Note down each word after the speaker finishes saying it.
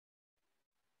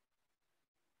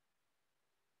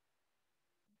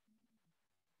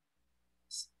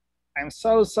I'm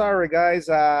so sorry, guys.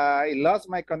 I lost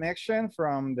my connection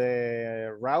from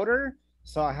the router,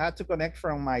 so I had to connect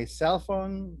from my cell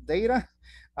phone data.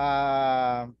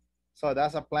 Uh, so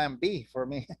that's a plan B for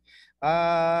me.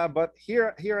 But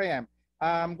here I am.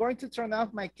 I'm going to turn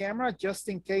off my camera just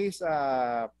in case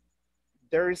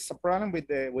there is a problem with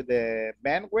the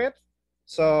bandwidth.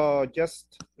 So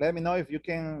just let me know if you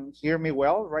can hear me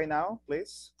well right now,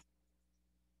 please.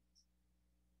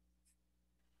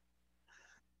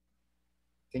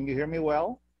 Can you hear me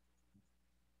well?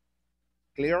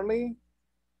 Clearly?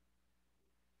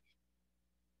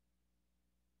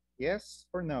 Yes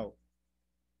or no?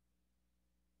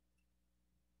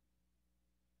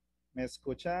 ¿Me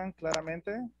escuchan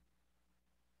claramente?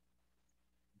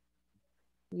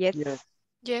 Yes. Yes.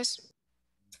 Yes.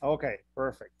 Okay,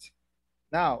 perfect.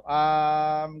 Now,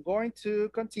 I'm going to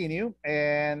continue.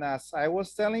 And as I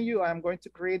was telling you, I'm going to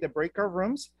create the breakout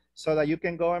rooms so that you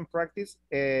can go and practice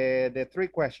the 3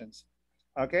 questions.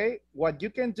 Okay, what you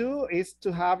can do is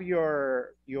to have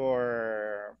your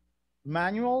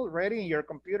manual ready in your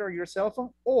computer or your cell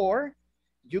phone, or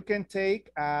you can take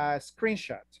a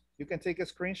screenshot. You can take a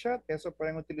screenshot. Eso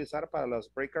pueden utilizar para los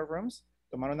breakout rooms.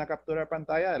 Tomar una captura de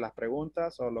pantalla de las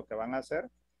preguntas o lo que van a hacer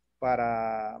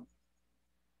para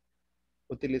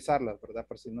utilizarlas, ¿verdad?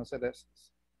 Por si no se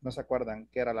acuerdan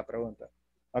qué era la pregunta.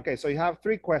 Okay, so you have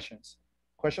 3 questions.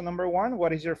 Question number 1,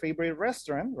 what is your favorite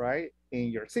restaurant, right? In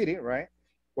your city, right?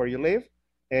 Where you live.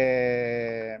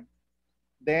 Then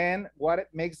what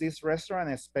makes this restaurant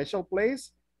a special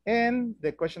place? And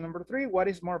the question number 3, what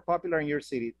is more popular in your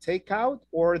city, takeout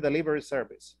or delivery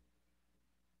service?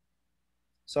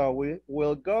 So we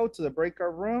will go to the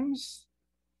breakout rooms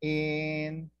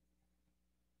in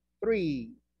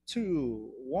 3,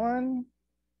 2, 1.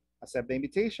 Accept the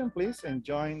invitation, please, and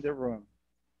join the room.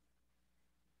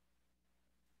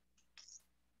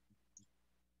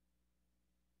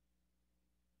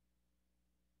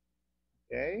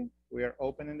 Okay, we are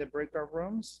opening the breakout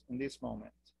rooms in this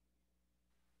moment.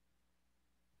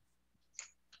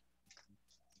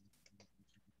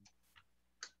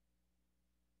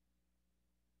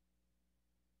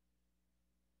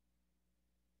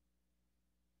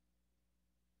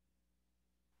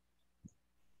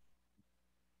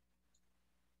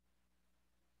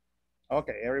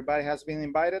 Okay, everybody has been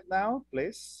invited now.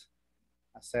 Please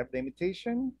accept the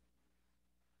invitation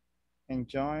and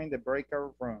join the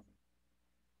breakout room.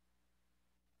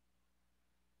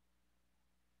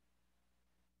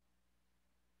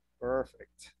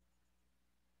 Perfect.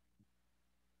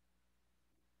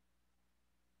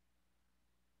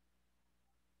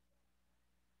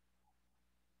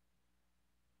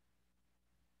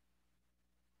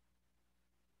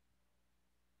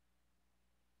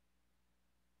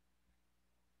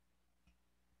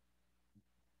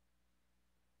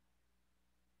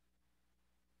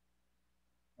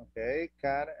 Okay,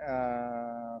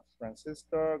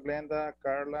 Francisco, Glenda,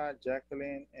 Carla,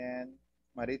 Jacqueline, and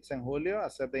Maritza and Julio,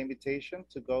 accept the invitation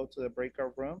to go to the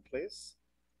breakout room, please.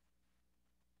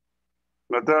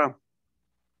 Nota.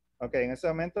 Ok, en este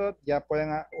momento ya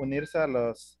pueden unirse a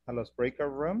los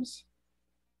breakout rooms.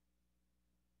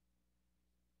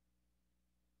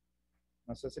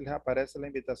 No sé si les aparece la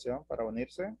invitación para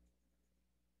unirse.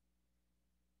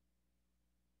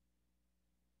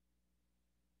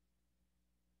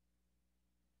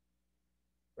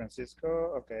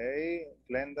 Francisco, ok.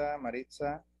 Glenda,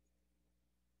 Maritza.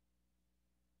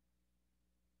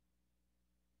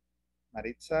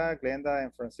 Maritza, Glenda,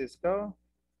 and Francisco.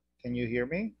 Can you hear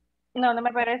me? No, no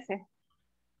me parece.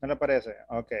 ¿No le parece?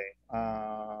 Ok.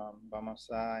 Vamos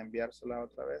a enviársela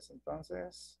otra vez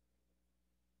entonces.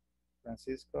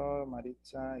 Francisco,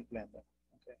 Maritza y Glenda.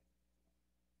 Okay.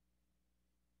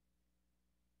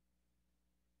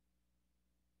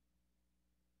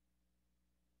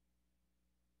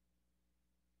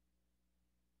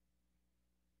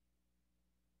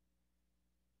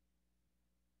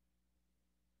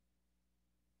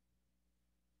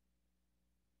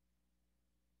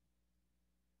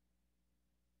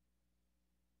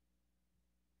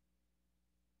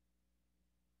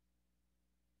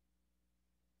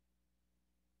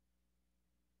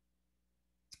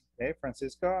 Okay,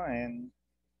 Francisco and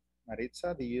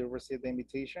Maritza, do you receive the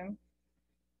invitation?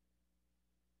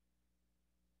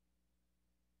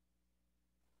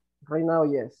 Right now,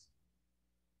 yes.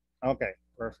 Okay,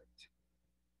 perfect.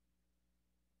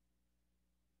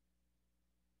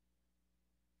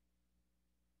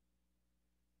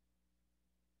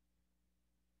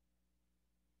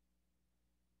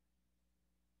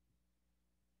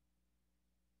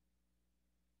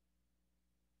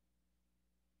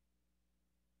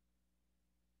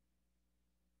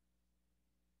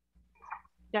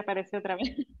 Ya apareció otra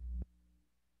vez.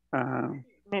 Ajá,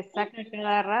 Me saca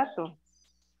cada rato.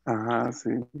 ajá, sí.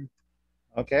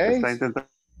 Okay. Está intentando.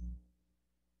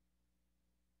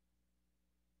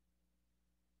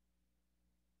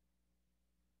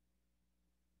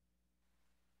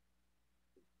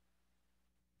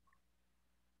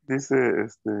 Dice,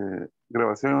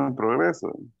 grabación en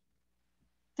progreso.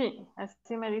 Sí,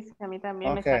 así me dice a mí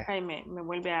también, me Okay. saca y me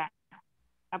vuelve a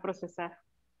procesar.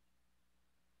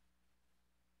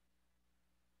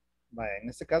 Vaya, en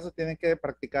este caso tienen que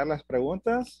practicar las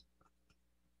preguntas.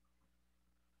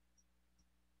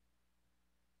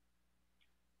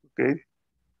 Ok.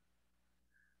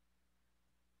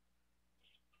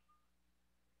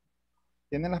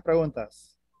 ¿Tienen las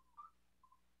preguntas?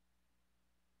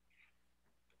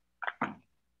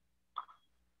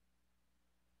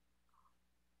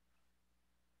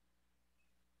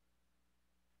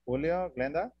 Julio,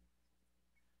 Glenda,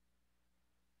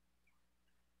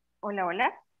 Hola, hola.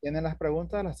 ¿tienen las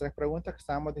preguntas, las 3 preguntas que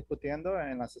estábamos discutiendo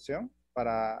en la sesión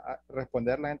para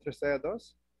responderlas entre ustedes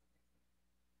dos?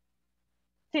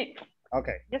 Sí,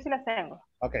 Okay. yo sí las tengo.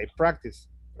 Okay, practice.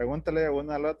 Pregúntale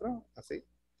uno al otro, así.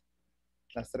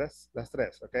 Las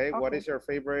tres, okay? What Okay. is your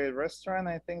favorite restaurant?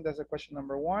 I think that's the question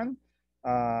number 1.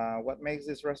 What makes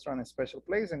this restaurant a special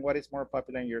place and what is more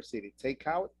popular in your city?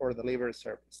 Takeout or delivery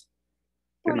service?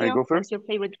 Can I Julio, go what's first? your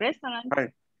favorite restaurant?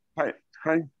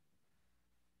 Hi.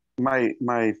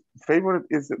 My favorite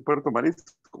is Puerto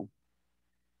Marisco.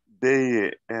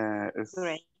 They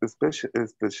Great.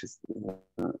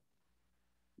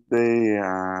 they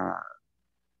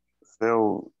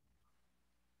sell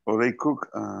or they cook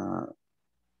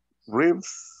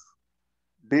ribs,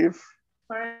 beef.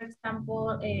 For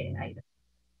example,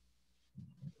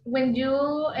 when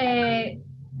you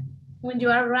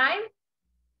arrive,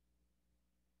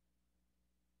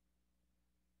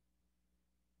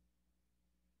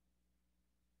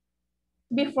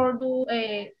 before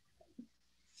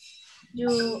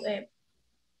you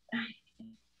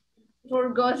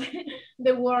forgot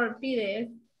the word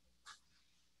pides.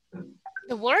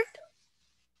 The word?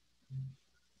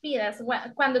 Pidas.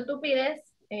 Cuando tú pides,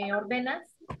 ordenas.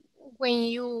 When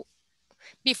you,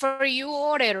 before you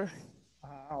order.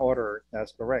 Order,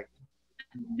 that's correct.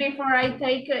 Before I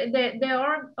take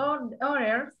the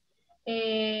orders,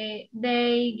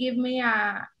 they give me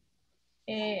a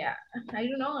I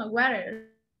don't know, a water.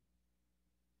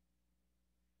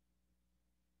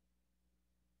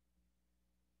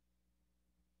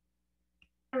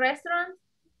 Restaurant,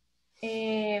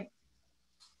 the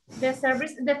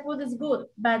service, the food is good,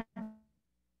 but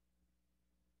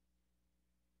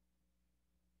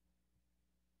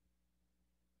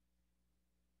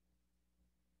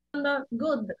not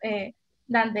good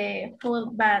than the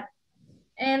food, but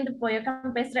and pollo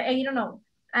campestre, I don't know.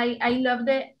 I love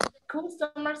the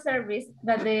customer service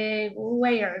that the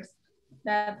waiters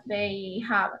that they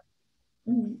have.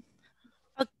 Mm-hmm.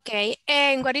 Okay,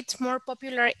 and what is more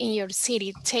popular in your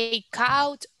city,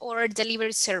 takeout or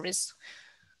delivery service?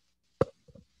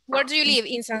 Where do you live,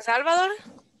 in San Salvador?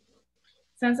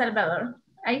 San Salvador.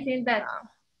 I think that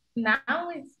now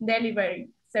it's delivery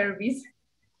service.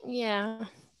 Yeah,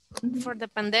 for the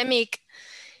pandemic,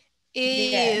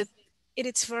 Yes. it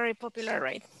is very popular,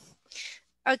 right?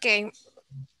 Okay.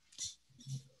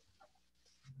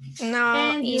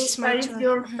 Now And it's my what is turn.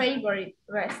 your favorite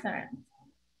restaurant?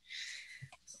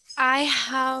 I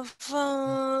have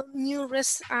a new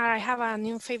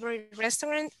favorite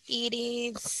restaurant. It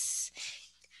is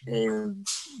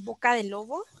Boca de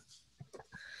Lobo.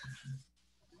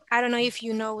 I don't know if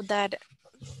you know that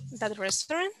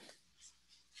restaurant.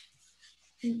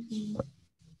 Mm-hmm.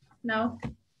 No.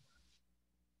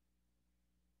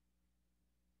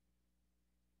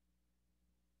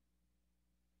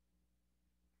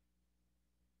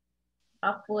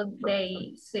 A food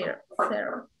they serve.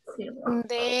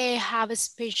 They have a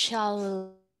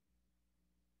special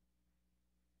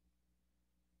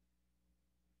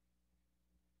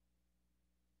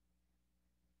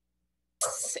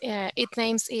its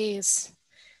names is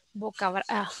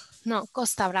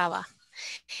Costa Brava.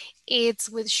 It's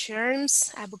with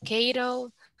shrimps,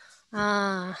 avocado,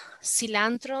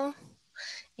 cilantro,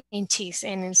 and cheese,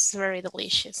 and it's very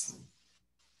delicious.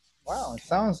 Wow, it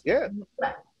sounds good.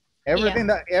 Everything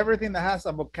that has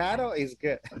avocado is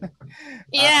good.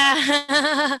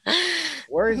 Yeah.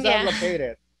 Where is that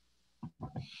located?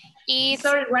 It's,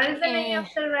 sorry, what is the name of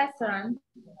the restaurant?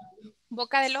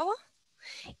 Boca de Lobo.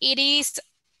 It is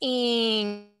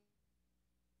in.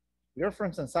 You're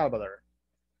from San Salvador.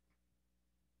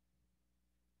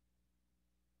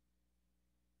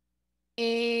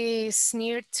 Is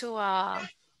near to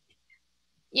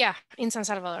in San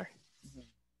Salvador.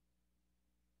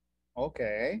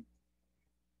 Okay.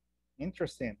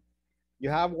 Interesting. You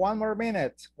have one more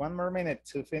minute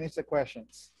to finish the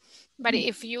questions. But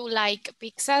if you like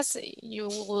pizzas, you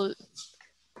will,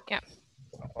 yeah.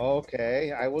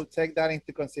 Okay, I will take that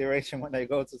into consideration when I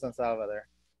go to San Salvador.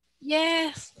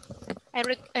 Yes, I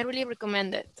really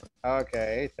recommend it.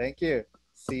 Okay, thank you.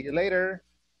 See you later.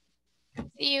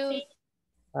 See you.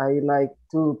 I like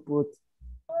to put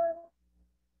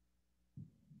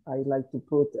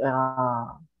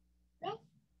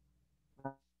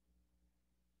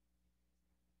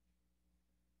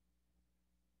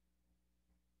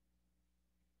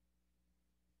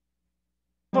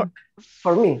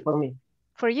for me.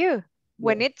 For you,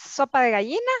 when Yes. it's sopa de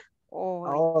gallina? Oh,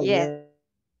 Oh yes. yeah.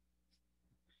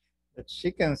 The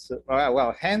chicken soup.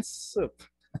 Well, hen soup.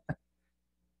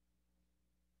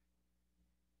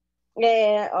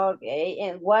 Okay,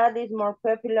 and what is more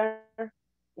popular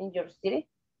in your city?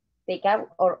 Takeout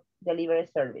or delivery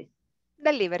service?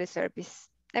 Delivery service.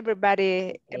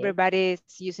 Everybody is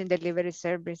using delivery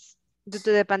service. Due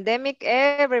to the pandemic,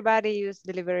 everybody use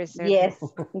delivery service. Yes,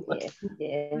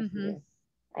 yes, Mhm. yes.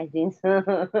 I think so.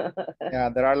 Yeah,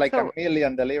 there are like So- a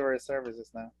million delivery services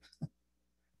now.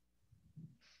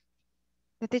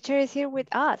 The teacher is here with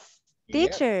us.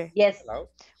 Teacher, Yes. Hello.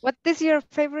 what is your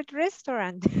favorite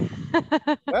restaurant?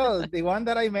 Well, the one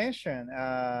that I mentioned,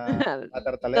 La The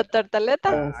Tartaleta.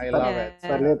 Tartaleta? I love it. Yeah.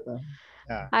 Paleta.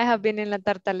 Yeah. I have been in La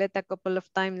Tartaleta a couple of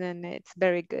times and it's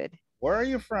very good. Where are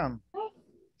you from?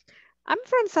 I'm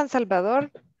from San Salvador.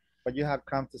 But you have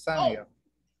come to San Miguel.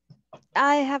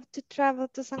 I have to travel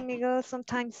to San Miguel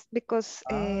sometimes because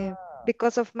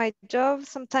of my job.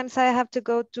 Sometimes I have to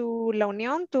go to La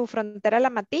Unión, to Frontera La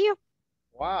Matillo.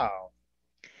 Wow.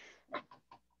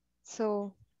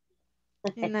 So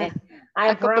in a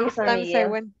I'm couple from of San times I Miguel.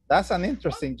 went. That's an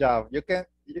interesting job.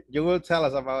 You will tell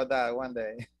us about that one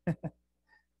day.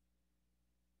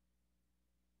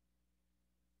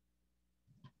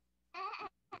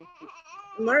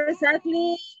 More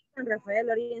exactly, San Rafael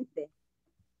Oriente.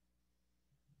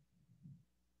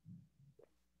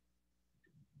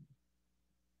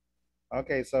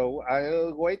 Okay, so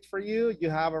I'll wait for you. You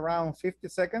have around 50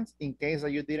 seconds in case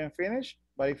that you didn't finish.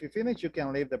 But if you finish, you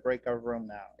can leave the breakout room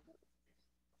now.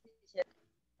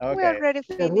 We Okay. already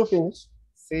Yes, we finished. finish.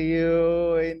 See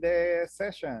you in the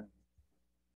session.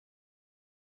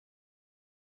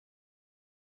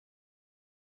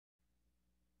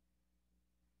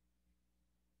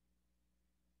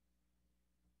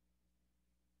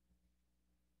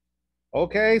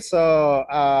 Okay, so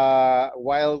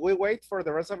while we wait for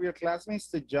the rest of your classmates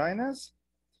to join us,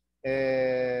 we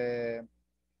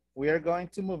are going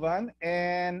to move on,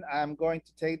 and I'm going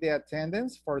to take the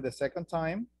attendance for the second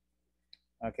time,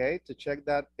 okay, to check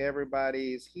that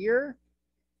everybody is here.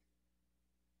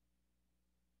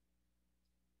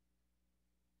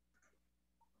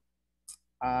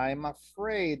 I'm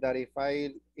afraid that if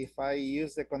I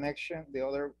use the connection, the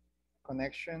other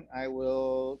connection, I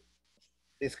will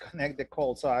disconnect the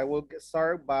call. So I will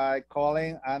start by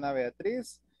calling Ana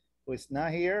Beatriz, who is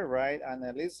not here, right? Ana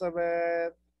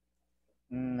Elizabeth,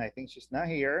 I think she's not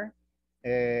here.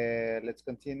 Let's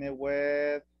continue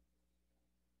with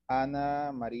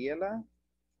Ana Mariela.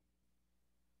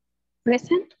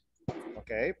 Present.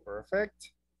 Okay,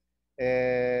 perfect.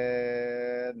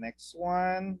 Next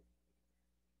one.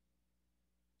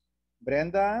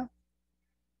 Brenda,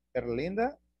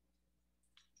 Erlinda.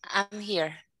 I'm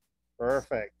here.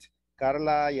 Perfect.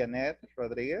 Carla Yanet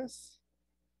Rodriguez.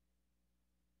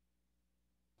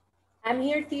 I'm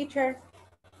here, teacher.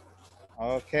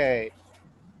 Okay.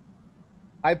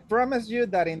 I promise you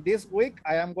that in this week,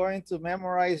 I am going to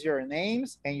memorize your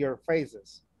names and your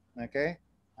faces. Okay.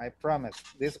 I promise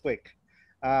this week.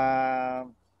 I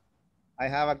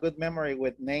have a good memory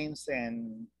with names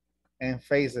and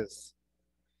faces.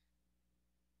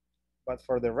 But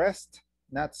for the rest,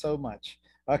 not so much.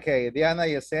 Okay, Diana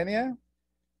Yesenia.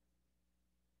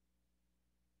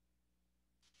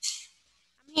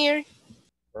 I'm here.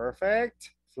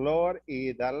 Perfect. Flor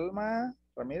Hidalma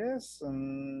Ramirez.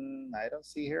 I don't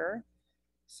see her.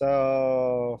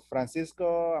 So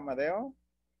Francisco Amadeo.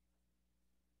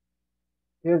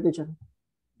 Here, teacher.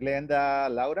 Glenda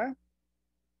Laura.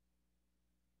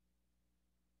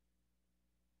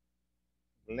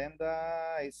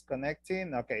 Glenda is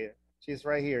connecting. Okay, she's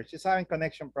right here. She's having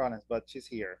connection problems, but she's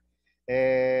here.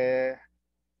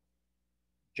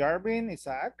 Jarvin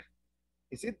Isaac.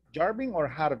 Is it Jarvin or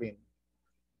Harbin?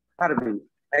 Harbin.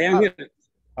 I am here.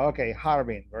 Okay,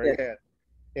 Harbin. Very Yes. good.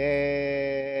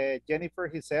 Jennifer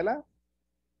Gisela.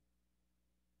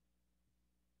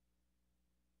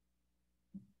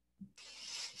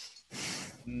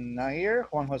 Not here.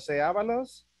 Juan Jose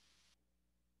Avalos.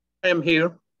 I am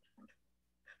here.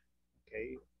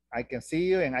 Okay, I can see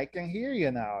you and I can hear you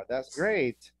now. That's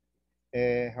great,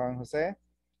 Juan Jose.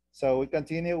 So we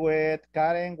continue with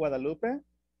Karen Guadalupe.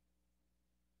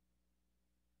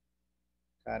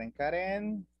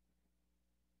 Karen.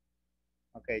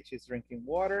 Okay, she's drinking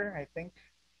water, I think.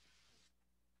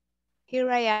 Here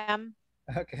I am.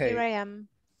 Okay. Here I am.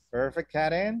 Perfect,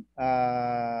 Karen.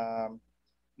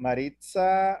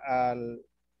 Maritza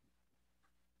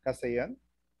Castellon.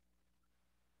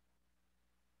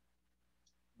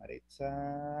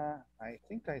 Maritza, I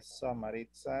think I saw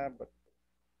Maritza, but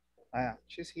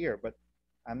she's here, but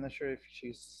I'm not sure if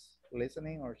she's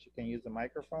listening or she can use the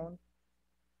microphone.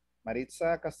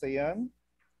 Maritza Castellon.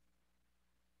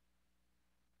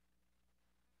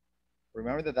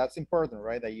 Remember that that's important,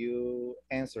 right? That you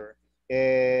answer.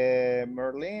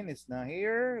 Merlin is not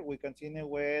here. We continue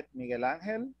with Miguel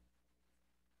Angel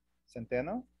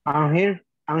Centeno. I'm here,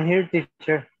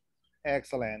 teacher.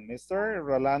 Excellent. Mr.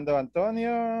 Rolando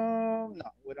Antonio.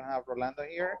 No, we don't have Rolando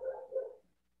here.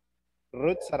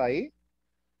 Ruth Sarai.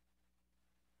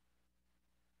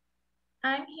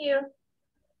 I'm here.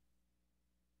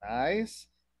 Nice.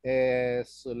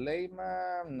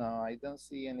 Suleima. No, I don't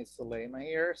see any Suleima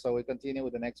here. So we continue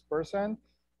with the next person.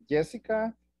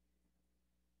 Jessica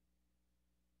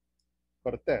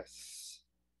Cortez.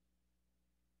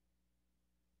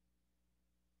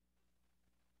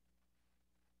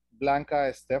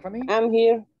 Blanca Stephanie. I'm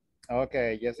here.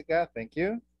 Okay, Jessica, thank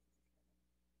you.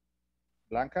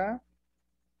 Blanca.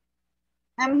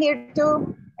 I'm here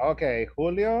too. Okay,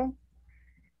 Julio.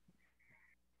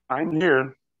 I'm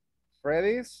here.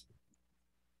 Freddy's.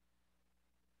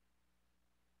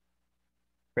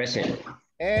 Present.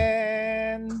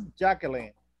 And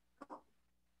Jacqueline.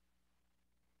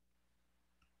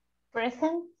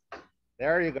 Present.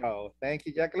 There you go. Thank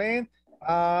you, Jacqueline.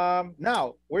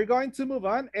 Now we're going to move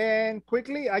on, and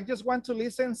quickly I just want to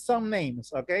listen some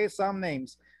names. Okay, some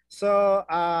names. So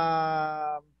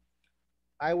I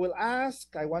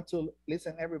want to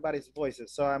listen everybody's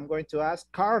voices. So I'm going to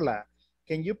ask Carla,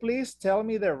 can you please tell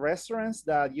me the restaurants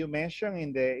that you mentioned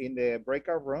in the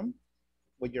breakout room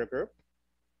with your group?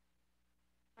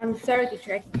 I'm sorry,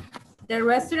 teacher. The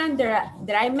restaurant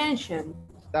that I mentioned.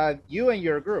 That you and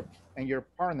your group and your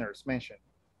partners mentioned.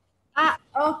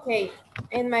 Okay.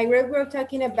 In my group, we're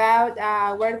talking about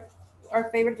where our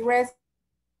favorite restaurant.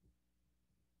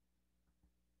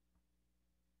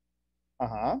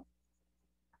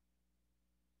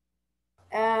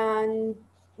 And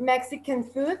Mexican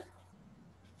food.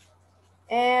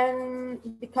 And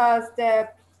because the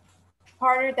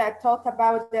partner that talked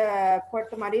about the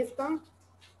Puerto Marisco,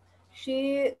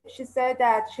 she said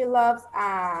that she loves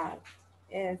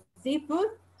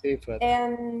seafood.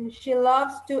 And she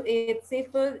loves to eat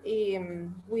seafood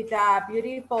with a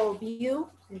beautiful view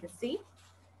in the sea.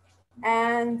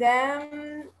 And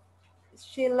then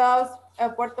she loves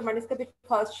Puerto Marisco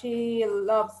because she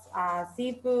loves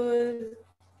seafood,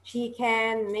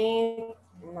 chicken, meat,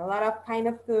 and a lot of kind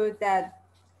of food that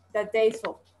they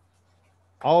sold.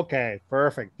 Okay,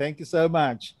 perfect. Thank you so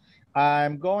much.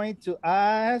 I'm going to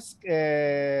ask,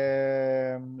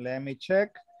 let me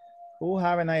check. Who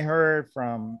haven't I heard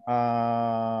from?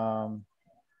 Arvin,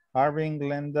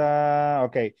 Glenda.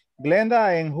 Okay,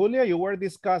 Glenda and Julio, you were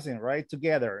discussing, right,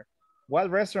 together. What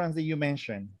restaurants did you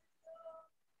mention?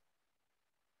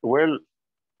 Well,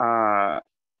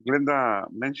 Glenda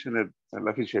mentioned it,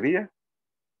 La Ficheria.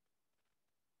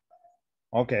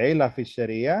 Okay, La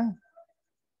Ficheria.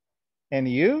 And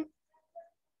you?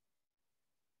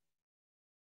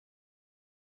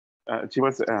 She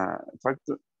was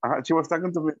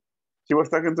talking to me. She was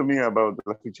talking to me about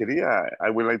La Ficheria.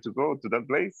 I would like to go to that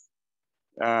place.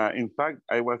 In fact,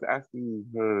 I was asking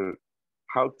her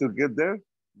how to get there,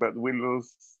 but we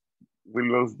lost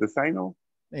the signal.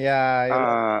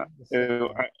 Yeah.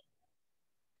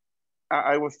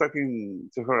 I was talking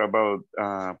to her about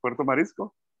Puerto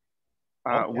Marisco.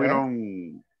 Okay. We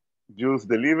don't use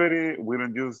delivery. We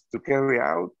don't use to carry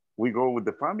out. We go with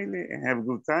the family and have a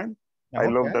good time. Okay. I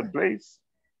love that place.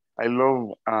 I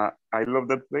love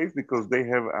that place because they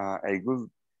have a good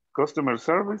customer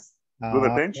service, good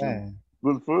attention,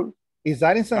 good food. Is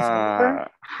that in San Salvador?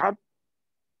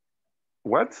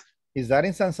 What? Is that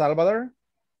in San Salvador?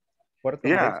 Puerto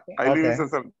Yeah, Marisco? I live in San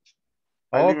Salvador.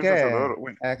 I live in San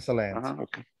Salvador. Excellent.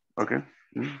 Okay.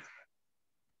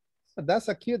 That's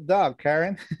a cute dog,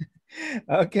 Karen.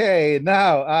 Okay,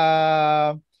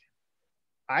 now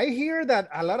I hear that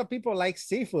a lot of people like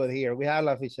seafood here. We have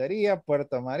La Ficheria,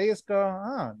 Puerto Marisco.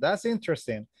 Oh, that's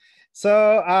interesting.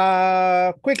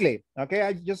 So quickly, okay,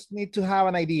 I just need to have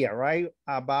an idea, right,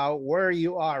 about where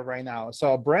you are right now.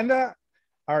 So Brenda,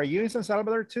 Are you in San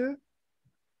Salvador too?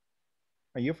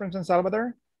 Are you from San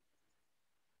Salvador?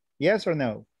 Yes or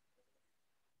no?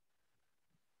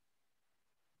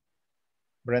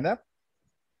 Brenda?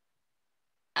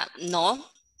 No.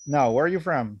 No, where are you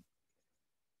from?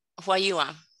 Where you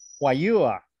are?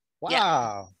 Wayua. Wow.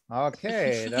 Yeah.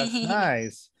 Okay, that's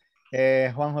nice.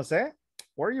 Juan Jose,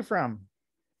 where are you from?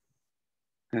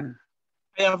 I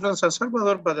am from San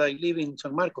Salvador, but I live in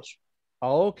San Marcos.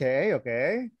 Okay,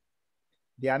 okay.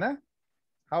 Diana,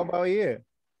 how about you?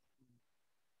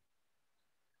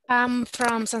 I'm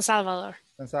from San Salvador.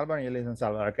 San Salvador, you live in San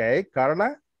Salvador. Okay,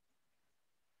 Carla?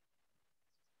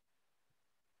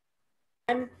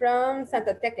 I'm from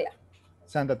Santa Tecla.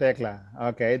 Santa Tecla.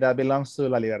 Okay, that belongs to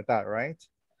La Libertad, right?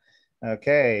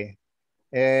 Okay.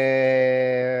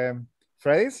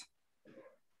 Freddy's?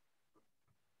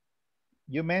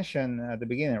 You mentioned at the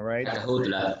beginning, right?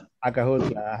 Acajutla.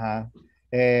 Acajutla,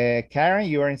 Karen,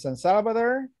 you are in San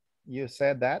Salvador. You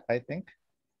said that, I think.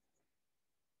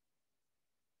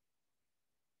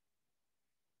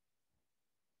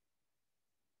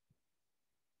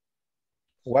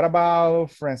 What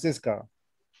about Francisco?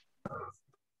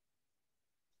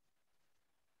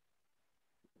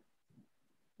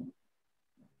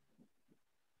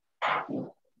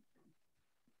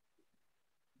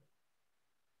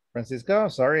 Francisco,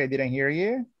 sorry, I didn't hear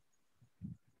you.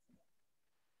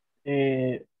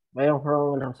 I am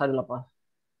from Rosario, La Paz.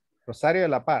 Rosario de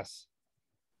La Paz.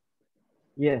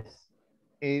 Yes.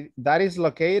 That is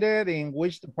located in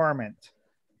which department?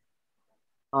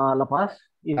 La Paz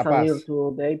is La Paz. near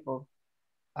to the airport.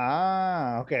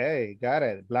 Ah, okay, got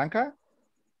it. Blanca?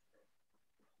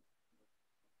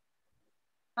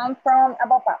 I'm from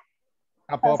Apopa.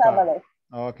 San Salvador.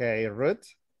 Okay,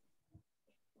 Ruth?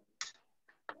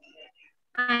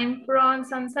 I'm from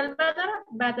San Salvador,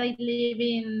 but I live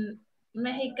in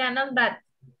Mexicanos, but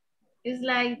it's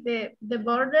like the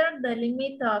border, the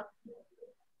limit of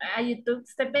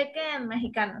Ayutuxtepeque and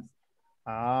Mexicanos.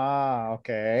 Ah,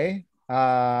 okay.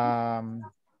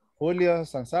 Julio,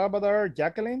 San Salvador,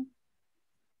 Jacqueline?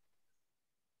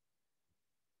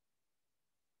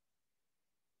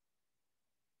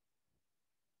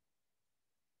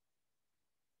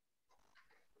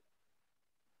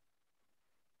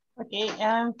 Okay,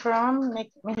 I'm from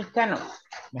Mexicanos.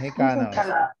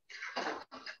 Mexicanos.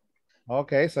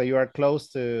 Okay, so you are close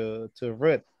to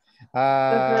Ruth.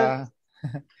 That's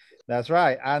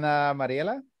right. Ana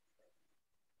Mariela?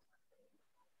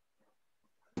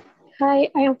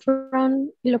 Hi, I am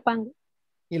from Ilopango.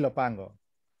 Ilopango.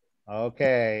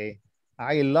 Okay.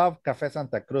 I love Café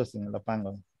Santa Cruz in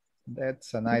Ilopango.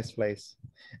 That's a nice place.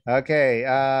 Okay,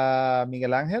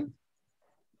 Miguel Angel?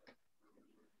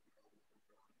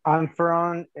 I'm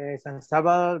from San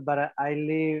Salvador, but I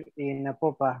live in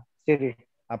Apopa City.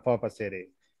 Apopa City.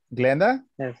 Glenda?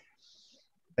 Yes.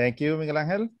 Thank you, Miguel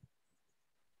Angel.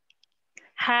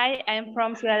 Hi, I'm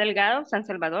from Ciudad Delgado, San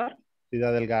Salvador.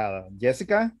 Ciudad Delgado.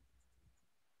 Jessica?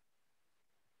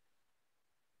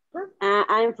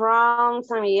 I'm from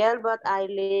San Miguel, but I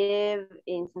live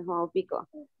in San Juan Pico.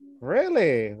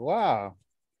 Really? Wow.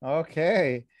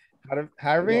 Okay.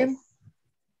 Harvin? Yes.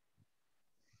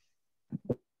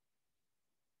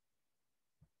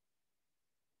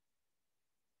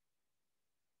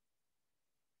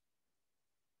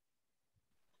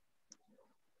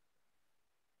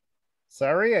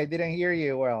 Sorry, I didn't hear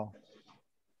you well.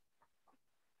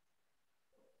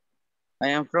 I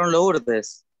am from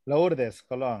Lourdes. Lourdes,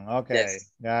 Colón. Okay,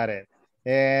 Yes. Got it.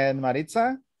 And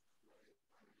Maritza?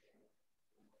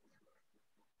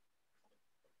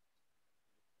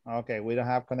 Okay, we don't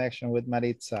have connection with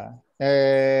Maritza.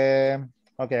 Okay,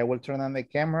 I will turn on the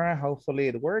camera. Hopefully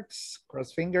it works.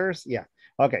 Cross fingers. Yeah.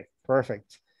 Okay,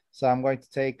 perfect. So I'm going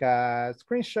to take a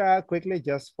screenshot quickly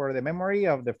just for the memory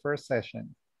of the first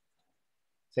session.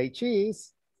 Say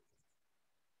cheese.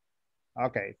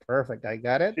 Okay, perfect. I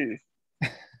got it.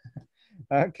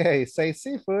 Okay, say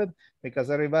seafood because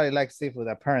everybody likes seafood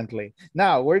apparently.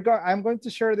 Now I'm going to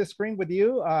share the screen with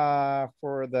you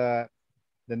for the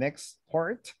next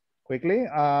part quickly.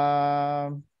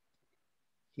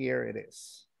 Here it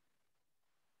is.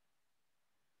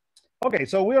 Okay,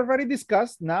 so we already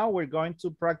discussed. Now we're going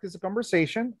to practice a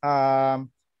conversation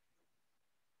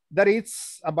that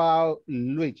it's about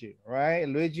Luigi, right?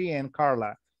 Luigi and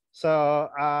Carla. So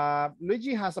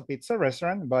Luigi has a pizza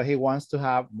restaurant, but he wants to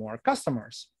have more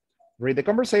customers. Read the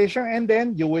conversation and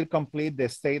then you will complete the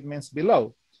statements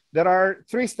below. There are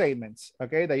 3 statements,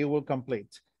 okay, that you will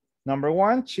complete. Number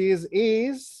 1, cheese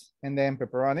is, and then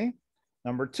pepperoni.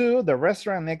 Number 2, the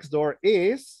restaurant next door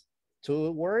is,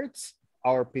 2 words,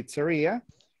 our pizzeria.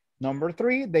 Number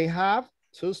 3, they have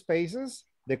 2 spaces,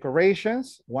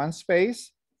 decorations, one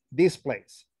space,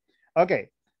 displays. Okay,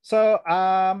 so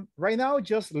right now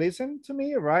just listen to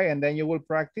me, right? And then you will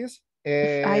practice.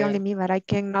 I only me, but I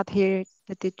cannot hear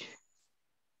the teacher.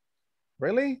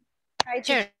 Really?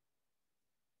 Sure.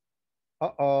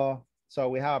 Uh-oh, so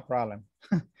we have a problem.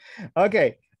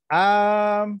 Okay,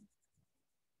 I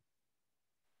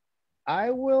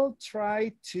will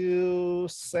try to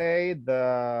say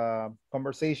the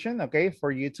conversation, okay,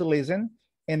 for you to listen,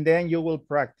 and then you will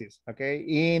practice, okay,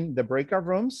 in the breakout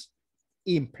rooms,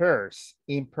 in pairs,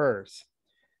 in pairs.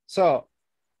 So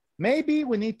maybe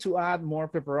we need to add more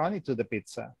pepperoni to the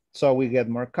pizza so we get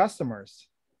more customers,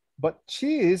 but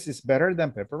cheese is better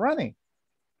than pepperoni.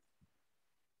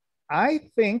 I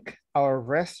think our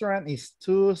restaurant is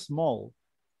too small.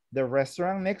 The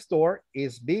restaurant next door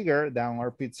is bigger than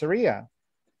our pizzeria.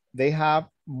 They have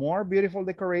more beautiful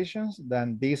decorations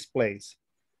than this place.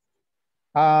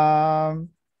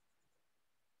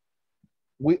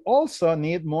 We also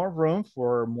need more room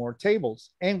for more tables,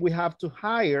 and we have to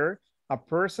hire a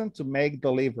person to make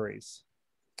deliveries.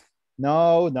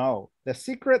 No, no, the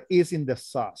secret is in the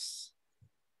sauce.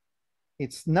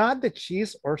 It's not the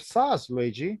cheese or sauce,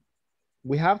 Luigi.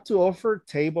 We have to offer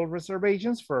table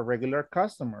reservations for regular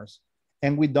customers,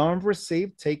 and we don't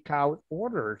receive takeout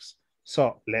orders.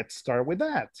 So let's start with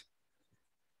that.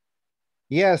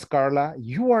 Yes, Carla,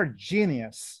 you are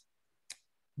genius.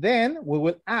 Then we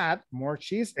will add more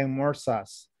cheese and more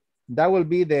sauce. That will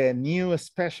be the new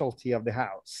specialty of the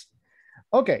house.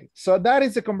 Okay, so that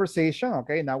is the conversation.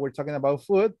 Okay, now we're talking about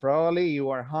food. Probably you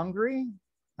are hungry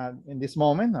in this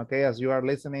moment, okay, as you are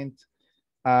listening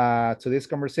to this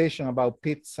conversation about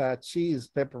pizza, cheese,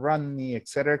 pepperoni,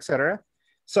 etc., etc.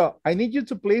 So I need you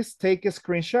to please take a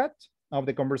screenshot of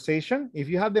the conversation. If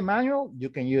you have the manual, you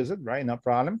can use it, right? No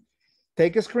problem.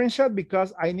 Take a screenshot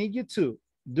because I need you to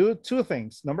do two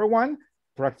things. Number one,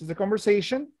 practice the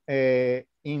conversation.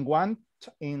 In one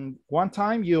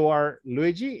time you are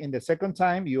Luigi, in the second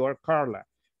time you are Carla,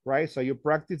 right? So you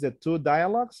practice the two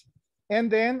dialogues,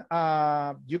 and then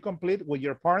you complete with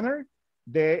your partner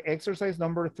the exercise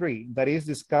number 3, that is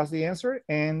discuss the answer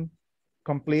and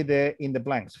complete in the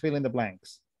blanks, fill in the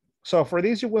blanks. So for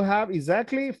this, you will have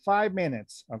exactly 5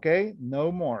 minutes, okay?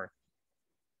 No more.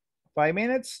 5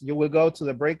 minutes, you will go to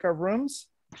the breakout rooms.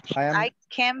 I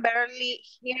can barely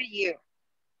hear you.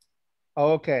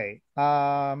 Okay,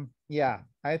 yeah,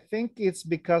 I think it's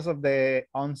because of the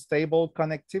unstable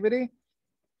connectivity.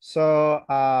 So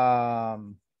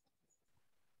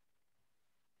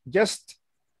just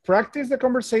practice the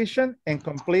conversation and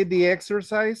complete the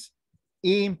exercise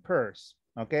in pairs,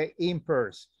 okay, in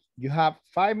pairs. You have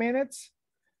 5 minutes.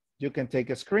 You can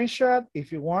take a screenshot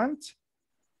if you want.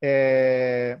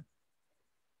 You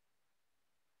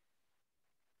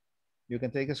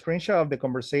can take a screenshot of the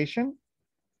conversation,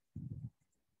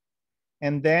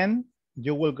 and then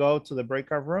you will go to the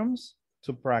breakout rooms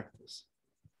to practice.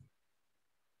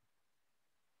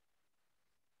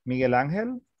 Miguel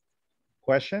Angel,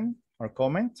 question or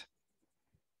comment?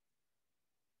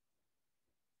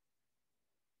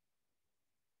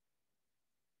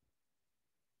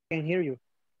 Can hear you.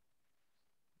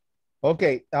 Ok,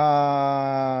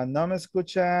 no me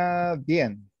escucha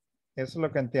bien. Eso es lo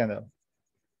que entiendo.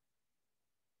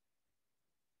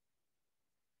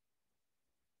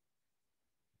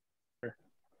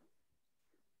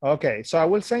 Ok, so I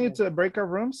will send you to the breakout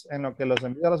rooms. En lo que los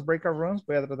envío a los breakout rooms,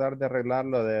 voy a tratar de arreglar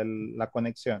lo de la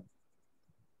conexión.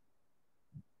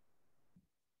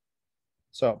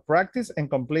 So practice and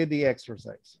complete the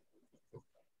exercise.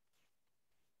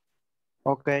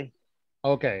 Okay.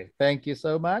 Okay, thank you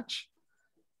so much.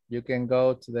 You can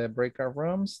go to the breakout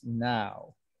rooms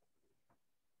now.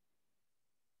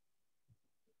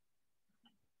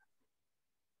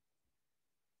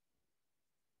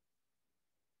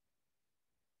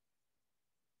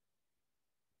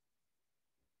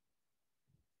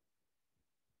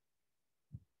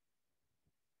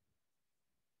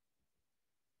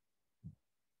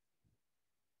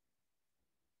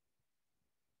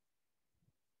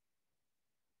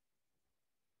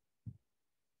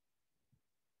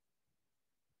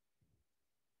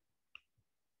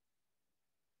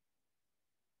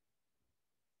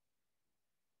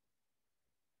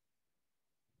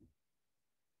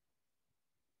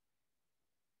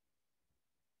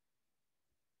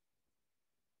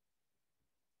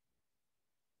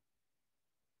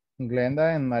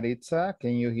 Glenda and Maritza,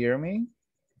 can you hear me?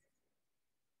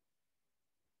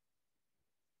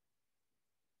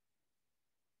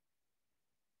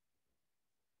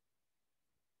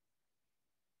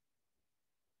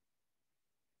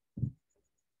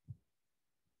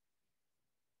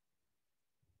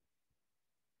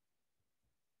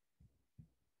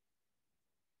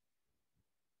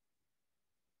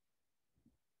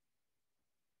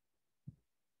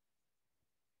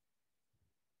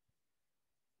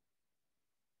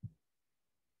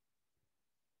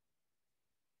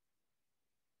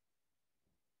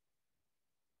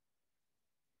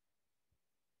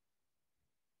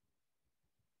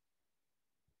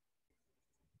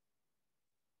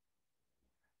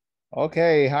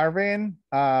 Okay, Harvin,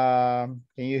 can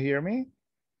you hear me?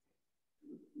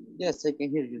 Yes, I can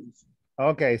hear you.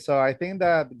 Okay, so I think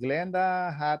that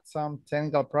Glenda had some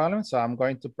technical problems, so I'm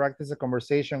going to practice a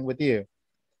conversation with you.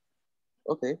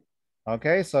 Okay.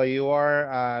 Okay, so you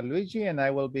are Luigi and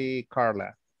I will be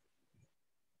Carla.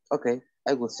 Okay,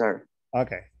 I will start.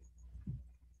 Okay.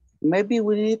 Maybe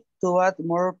we need to add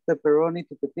more pepperoni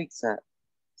to the pizza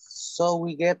so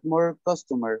we get more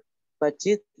customer, but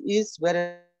it is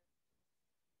better.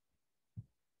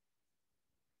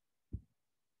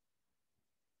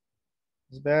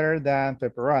 It's better than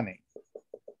pepperoni.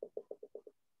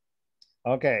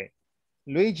 Okay,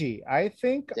 Luigi, I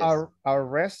think Yes. our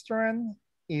restaurant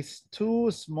is too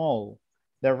small.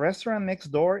 The restaurant next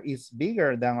door is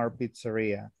bigger than our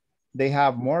pizzeria. They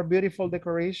have more beautiful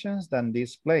decorations than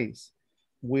this place.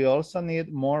 We also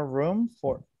need more room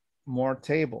for more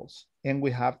tables, and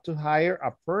we have to hire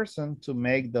a person to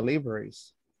make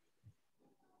deliveries.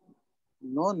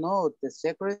 No, the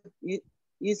secret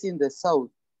is in the sauce.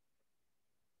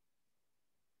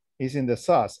 Is in the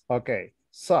sauce. Okay,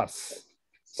 sauce.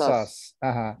 Sauce.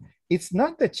 It's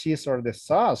not the cheese or the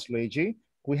sauce, Luigi.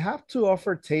 We have to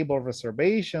offer table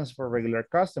reservations for regular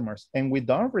customers, and we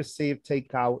don't receive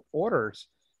takeout orders.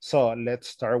 So let's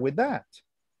start with that.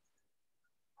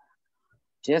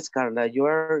 Yes, Carla, you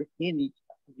are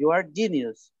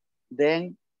genius.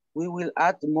 Then we will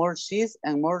add more cheese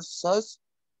and more sauce.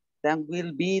 That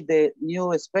will be the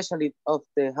new specialty of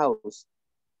the house.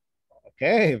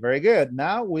 Okay, very good.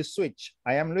 Now we switch.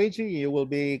 I am Luigi, you will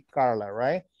be Carla,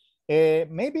 right?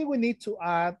 Maybe we need to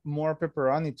add more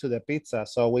pepperoni to the pizza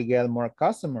so we get more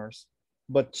customers,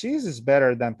 but cheese is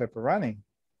better than pepperoni.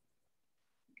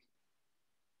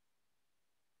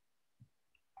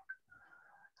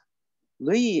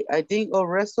 Luigi, I think our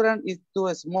restaurant is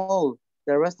too small.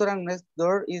 The restaurant next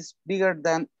door is bigger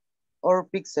than our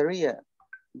pizzeria.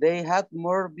 They have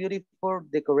more beautiful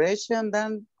decoration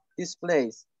than this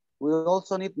place. We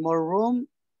also need more room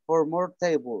for more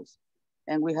tables.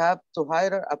 And we have to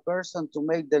hire a person to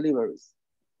make deliveries.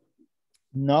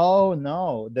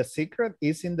 No, the secret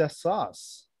is in the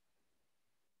sauce.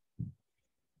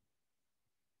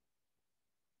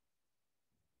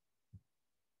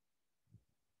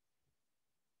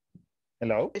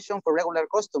 Hello? For regular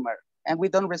customer, and we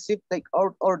don't receive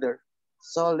takeout order.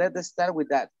 So let's start with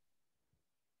that.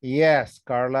 Yes,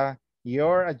 Carla,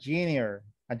 you're a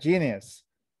genius.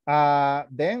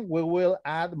 Then we will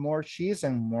add more cheese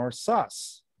and more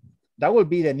sauce. That will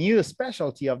be the new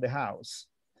specialty of the house.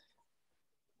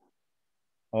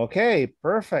 Okay,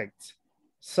 perfect.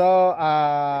 So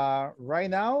right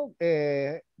now,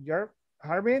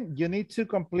 Harbin, you need to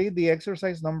complete the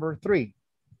exercise number 3.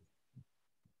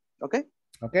 Okay.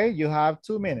 Okay, you have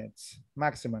 2 minutes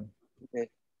maximum. Okay,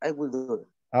 I will do it.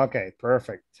 Okay,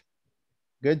 perfect.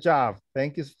 Good job.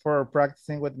 Thank you for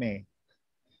practicing with me.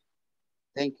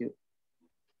 Thank you.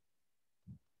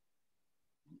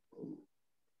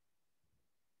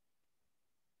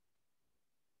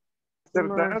 After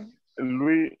that,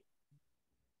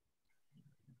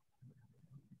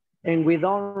 and we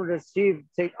don't receive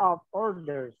take-out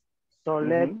orders. So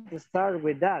let's start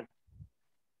with that.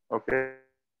 Okay.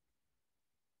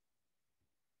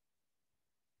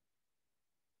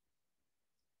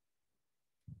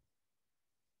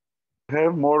 To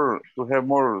have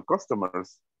more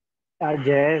customers.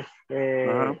 Yes,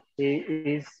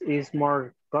 is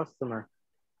more customer.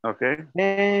 Okay.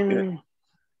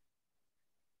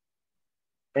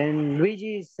 And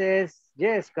Luigi says,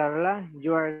 yes, Carla,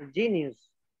 you are a genius.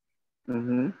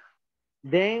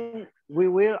 Then we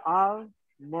will add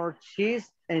more cheese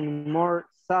and more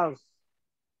sauce.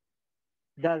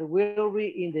 That will be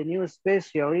in the new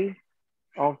specialty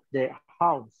of the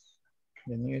house.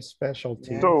 The new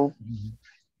specialty. So,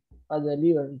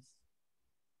 deliveries.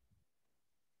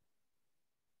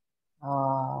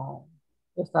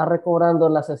 Está recobrando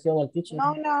la sesión el teacher.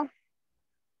 No.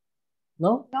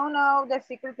 ¿No? No, the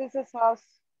secret is the sauce.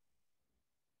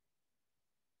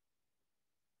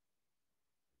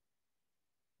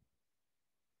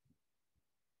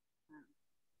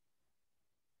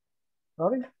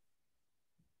 Sorry?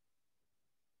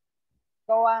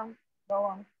 Go on.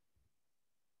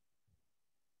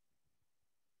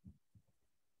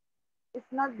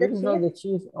 It's not the It is cheese. not the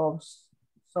cheese of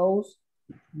sauce.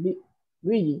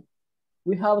 Really,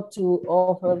 we have to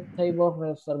offer table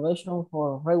reservation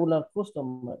for regular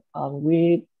customers, and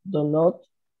we do not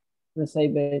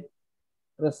receive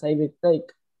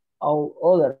take our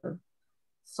order.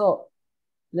 So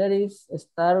let us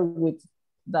start with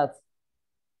that.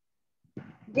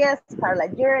 Yes, Carla,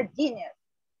 you're a genius.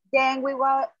 Then we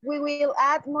will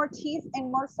add more cheese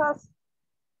and more sauce.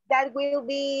 that will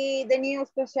be the new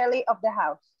specialty of the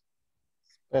house.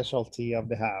 Specialty of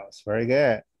the house. Very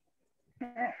good.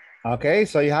 Okay,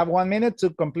 so you have 1 minute to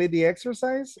complete the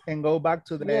exercise and go back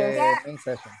to the main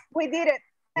session. We did it.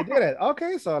 You did it.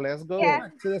 Okay, so let's go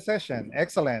back to the session.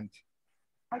 Excellent.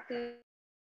 Okay.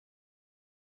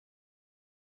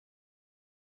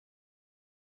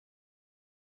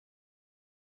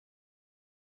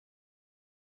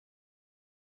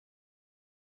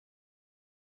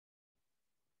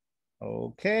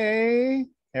 Okay,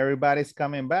 everybody's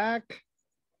coming back.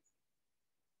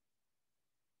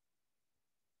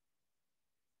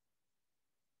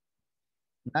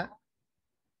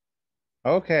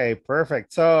 Okay,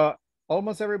 perfect. So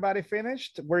almost everybody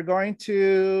finished. We're going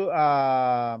to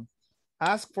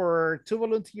ask for 2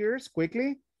 volunteers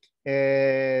quickly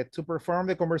to perform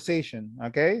the conversation,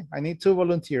 okay? I need 2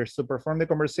 volunteers to perform the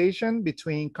conversation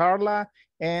between Carla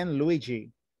and Luigi.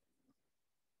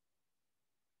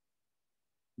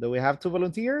 Do we have 2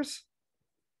 volunteers?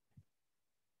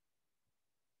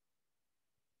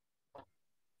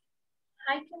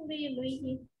 I can be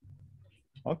Luigi.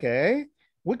 Okay.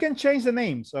 We can change the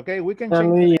names, okay? We can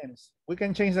change the names. We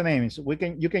can change the names.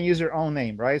 You can use your own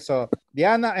name, right? So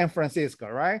Diana and Francisco,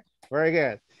 right? Very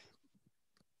good.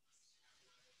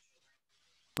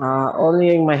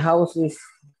 Only in my house is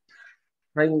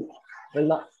right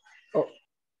now. Oh.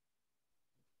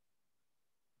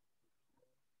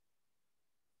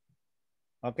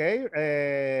 Okay,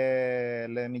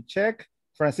 let me check.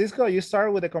 Francisco, you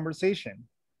start with the conversation.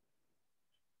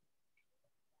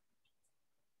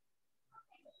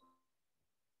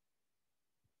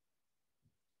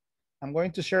 I'm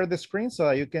going to share the screen so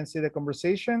that you can see the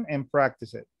conversation and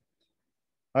practice it.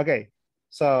 Okay,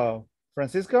 so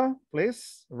Francisco,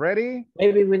 please, ready?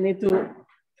 Maybe we need to...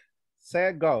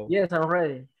 Set, go. Yes, I'm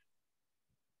ready.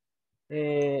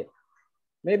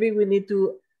 Maybe we need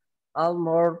to add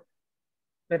more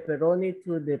pepperoni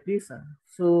to the pizza.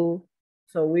 So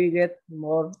we get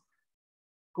more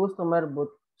customer, but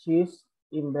cheese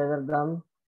is better than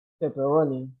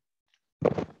pepperoni.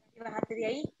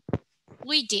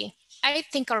 Luigi, I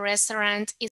think a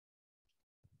restaurant is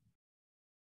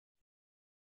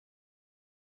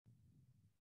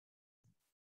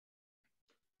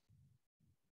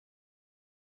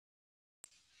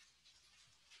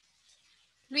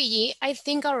Luigi, I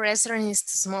think our restaurant is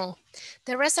too small.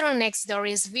 The restaurant next door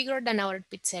is bigger than our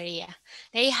pizzeria.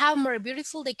 They have more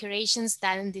beautiful decorations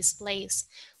than this place.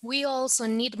 We also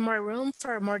need more room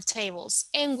for more tables,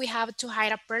 and we have to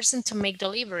hire a person to make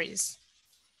deliveries.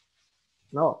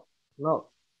 No.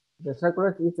 The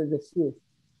secret is the cheese.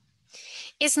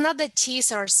 It's not the cheese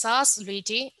or sauce,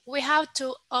 Luigi. We have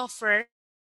to offer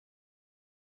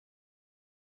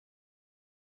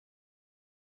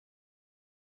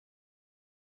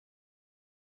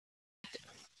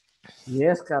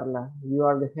Yes, Carla, you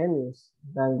are the genius.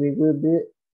 Then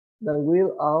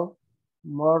we'll add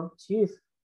more cheese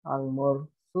and more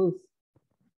sauce.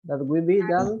 That will be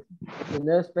done the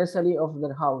new specialty of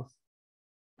the house.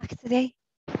 Today.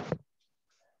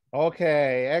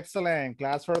 Okay, excellent.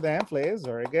 Class for them, please.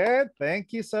 Very good.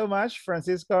 Thank you so much,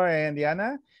 Francisco and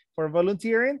Diana, for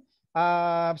volunteering.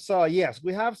 So yes,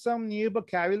 we have some new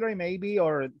vocabulary maybe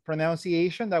or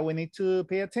pronunciation that we need to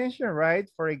pay attention, right?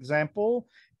 For example,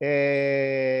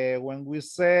 when we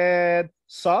said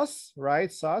sauce, right?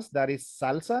 Sauce, that is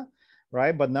salsa,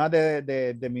 right? But not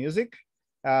the music.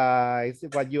 It's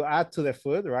what you add to the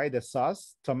food, right? The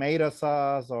sauce, tomato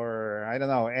sauce, or I don't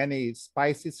know, any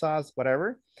spicy sauce,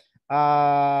 whatever.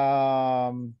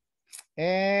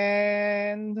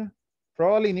 And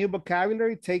probably new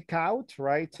vocabulary, take out,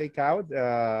 right? Take out.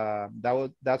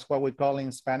 That's what we call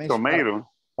in Spanish. Tomato.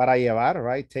 Para llevar,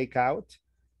 right? Take out.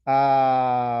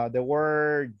 The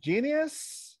word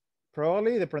genius,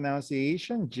 probably the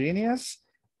pronunciation, genius.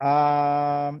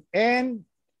 And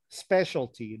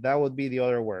specialty, that would be the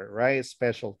other word, right?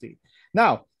 Specialty.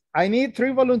 Now, I need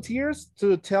 3 volunteers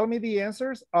to tell me the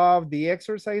answers of the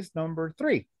exercise number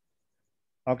 3.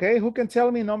 Okay, who can tell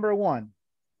me number 1?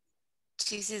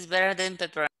 Cheese is better than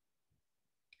pepperoni.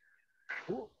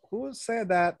 Who said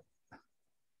that?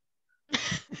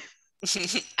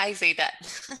 I say that.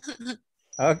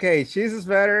 Okay, cheese is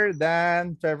better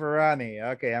than pepperoni.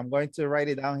 Okay, I'm going to write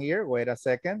it down here. Wait a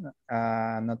second.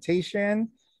 Notation.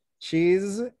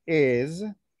 Cheese is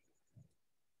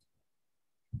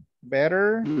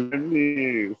better. Let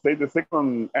me say the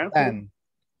second answer.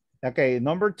 Okay,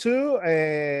 number 2.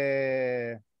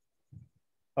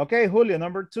 Okay, Julio,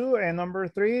 number 2 and number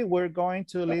 3, we're going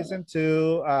to listen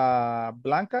to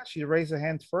Blanca. She raised her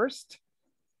hand first.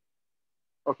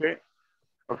 Okay.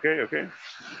 Go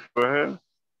ahead.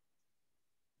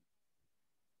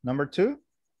 Number 2.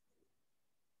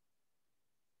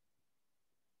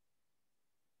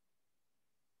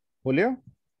 Julio?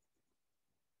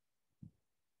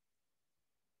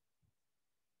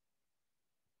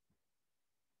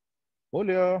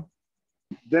 Julio?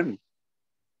 Then.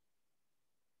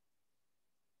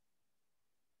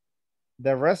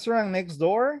 The restaurant next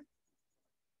door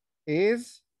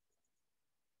is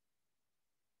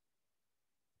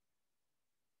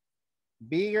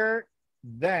bigger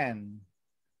than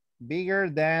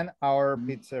our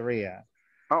pizzeria.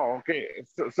 Oh, okay.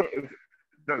 So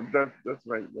that's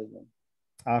right. That's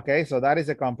right. Okay, so that is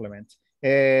a compliment.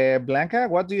 Blanca,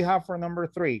 what do you have for number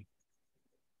 3?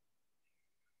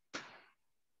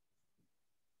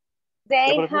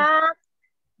 They have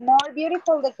more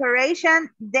beautiful decoration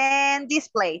than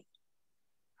displays.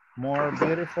 More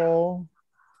beautiful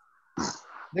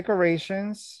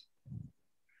decorations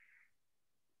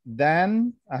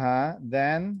than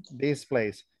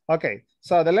displays. Okay,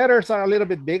 so the letters are a little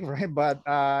bit big, right? But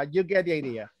you get the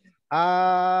idea.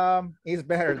 It's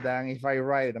better than if I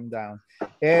write them down.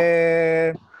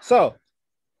 So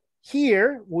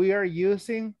here we are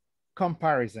using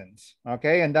comparisons,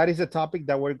 okay? And that is a topic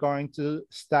that we're going to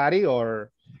study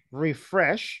or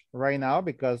refresh right now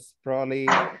because probably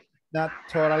not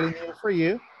totally new for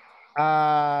you,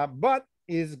 but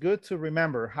it's good to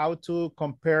remember how to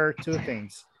compare two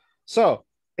things. So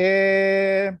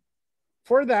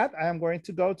for that, I'm going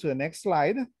to go to the next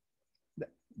slide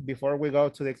before we go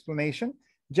to the explanation,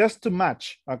 just to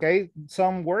match, okay,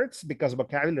 some words because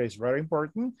vocabulary is very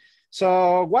important.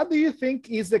 So what do you think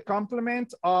is the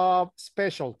complement of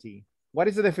specialty? What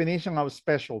is the definition of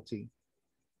specialty?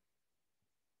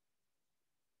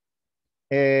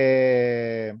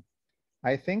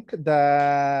 I think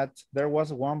that there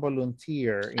was one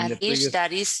volunteer in A the dish previous...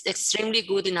 that is extremely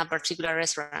good in a particular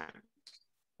restaurant.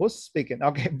 Who's speaking?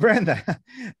 Okay, Brenda.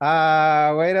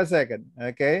 Wait a second,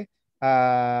 okay.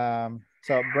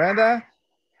 So Brenda,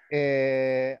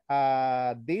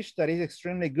 a dish that is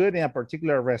extremely good in a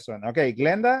particular restaurant. Okay,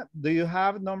 Glenda, do you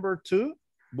have number 2,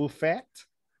 buffet?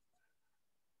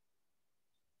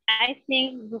 I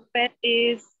think buffet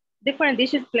is different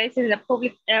dishes placed in the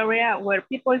public area where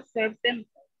people serve them.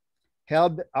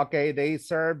 Okay, they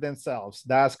serve themselves.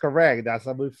 That's correct. That's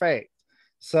a buffet.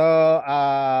 So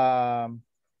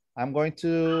I'm going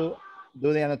to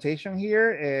do the annotation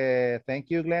here. Thank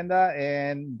you, Glenda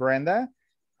and Brenda.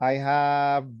 I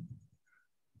have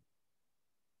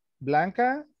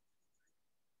Blanca,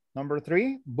 number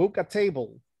 3, book a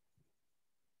table.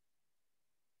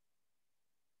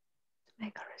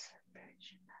 Make a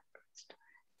reservation.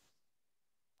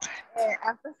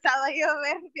 Ha empezado a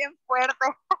llover bien fuerte.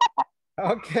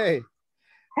 Okay.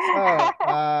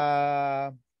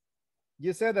 So,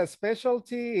 you said that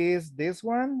specialty is this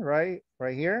one, right?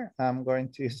 Right here. I'm going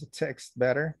to use the text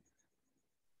better.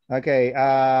 Okay.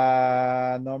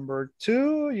 Number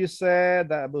 2, you said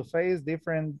that buffet is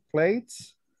different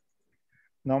plates.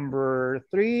 Number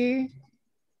 3,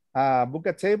 book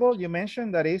a table. You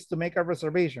mentioned that is to make a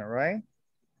reservation, right?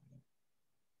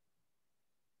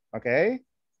 Okay.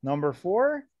 Number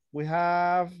 4, we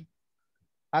have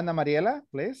Ana Mariela,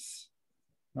 please.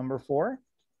 Number 4,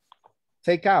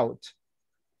 take out.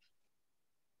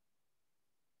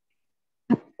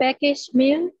 A packaged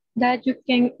meal that you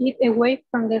can eat away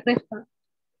from the restaurant.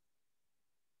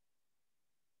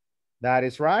 That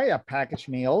is right, a packaged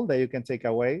meal that you can take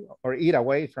away or eat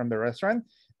away from the restaurant.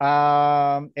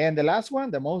 And the last one,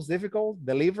 the most difficult,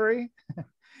 delivery.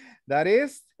 That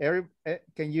is,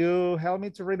 can you help me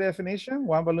to read the definition?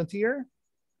 One volunteer.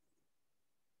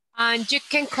 And you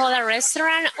can call a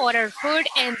restaurant, order food,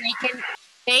 and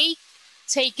they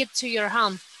take it to your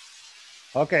home.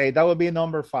 Okay, that would be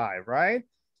number 5, right?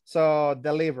 So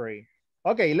delivery.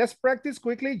 Okay, let's practice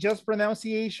quickly, just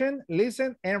pronunciation,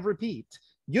 listen and repeat.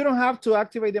 You don't have to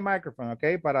activate the microphone,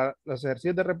 okay? Para los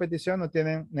ejercicios de repetición no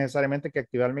tienen necesariamente que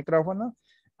activar el micrófono,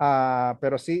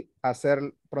 pero sí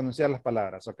pronunciar las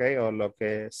palabras, okay? O lo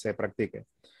que se practique.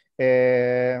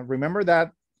 Remember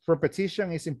that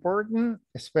repetition is important,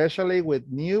 especially with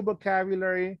new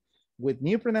vocabulary, with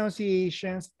new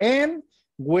pronunciations, and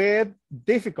with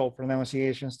difficult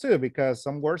pronunciations too, because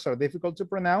some words are difficult to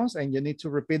pronounce and you need to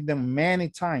repeat them many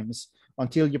times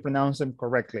until you pronounce them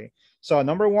correctly. So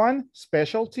number 1,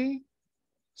 specialty,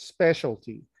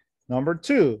 specialty. Number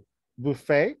 2,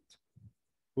 buffet,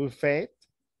 buffet.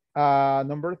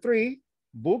 Number 3,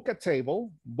 book a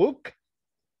table. Book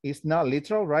is not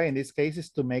literal, right? In this case, it's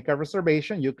to make a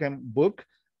reservation. You can book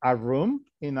a room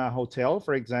in a hotel,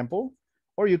 for example,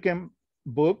 or you can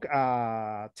book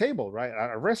a table, right?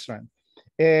 A restaurant.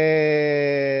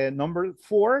 Number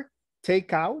 4,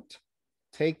 take out.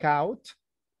 takeout.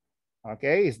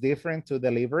 Okay, it's different to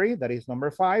delivery. That is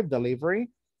number 5, delivery.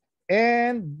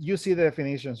 And you see the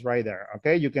definitions right there.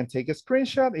 Okay, you can take a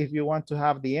screenshot if you want to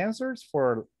have the answers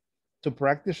to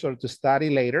practice or to study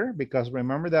later, because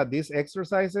remember that these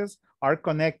exercises are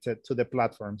connected to the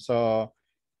platform. So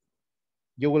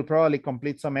you will probably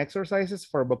complete some exercises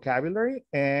for vocabulary,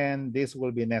 and this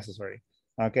will be necessary,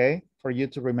 okay, for you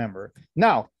to remember.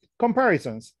 Now,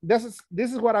 comparisons. This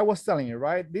is what I was telling you,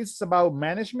 right? This is about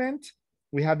management.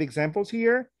 We have the examples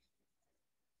here.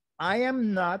 I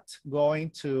am not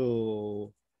going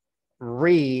to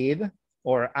read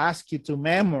or ask you to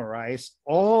memorize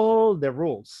all the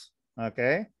rules,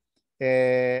 okay?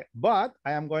 But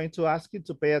I am going to ask you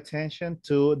to pay attention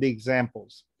to the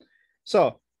examples.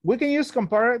 So we can use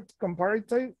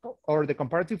comparative or the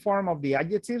comparative form of the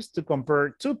adjectives to compare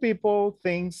two people,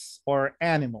 things, or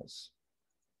animals.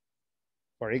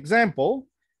 For example,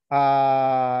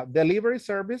 delivery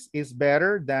service is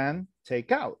better than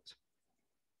takeout.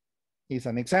 Is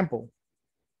an example.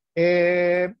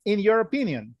 In your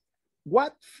opinion,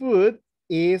 what food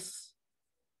is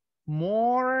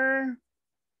more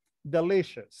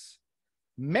delicious?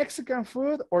 Mexican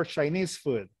food or Chinese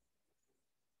food?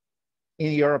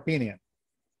 In your opinion?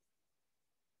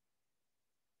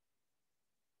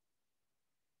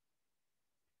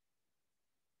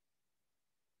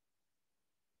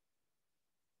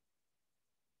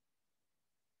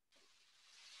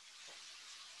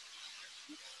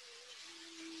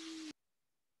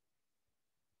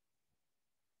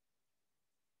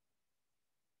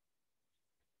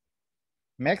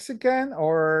 Mexican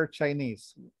or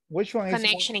Chinese? Which one is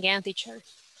Connection again, teacher.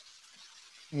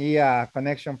 Yeah,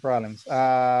 connection problems.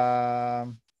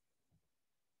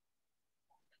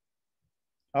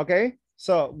 Okay,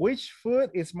 so which food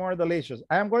is more delicious?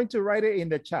 I am going to write it in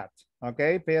the chat,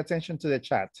 okay? Pay attention to the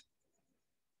chat.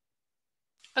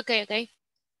 Okay, okay.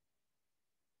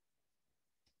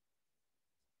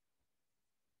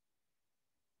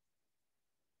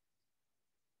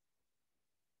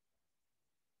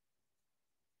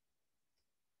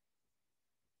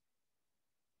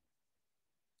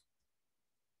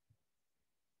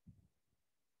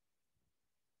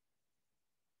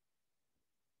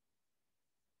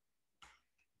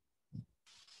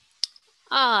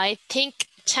 Oh, I think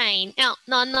China.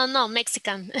 No,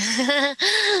 Mexican.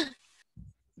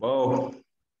 Both.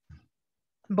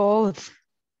 Both.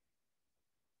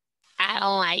 I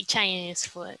don't like Chinese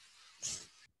food.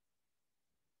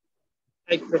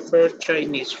 I prefer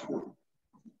Chinese food.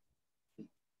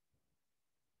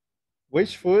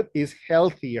 Which food is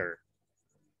healthier?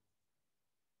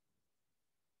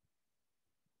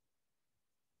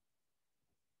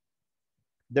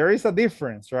 There is a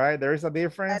difference, right? There is a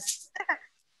difference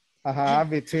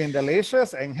between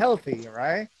delicious and healthy,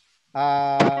 right?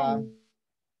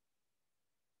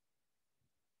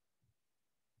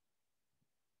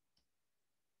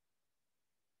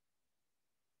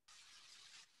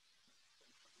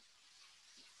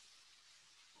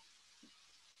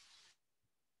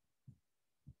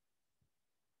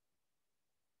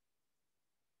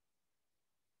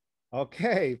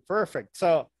 Okay, perfect.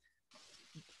 So,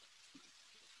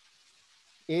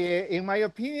 in my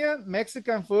opinion,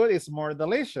 Mexican food is more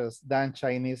delicious than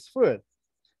Chinese food,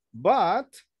 but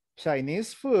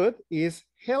Chinese food is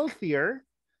healthier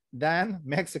than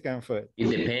Mexican food. It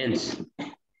depends.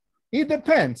 It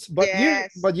depends, but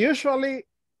Yes. usually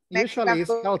Mexican it's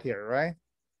food. healthier, right?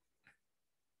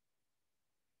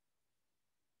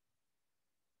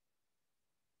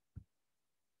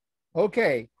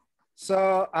 Okay,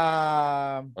 so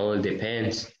Oh, it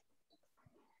depends.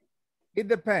 it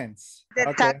depends. The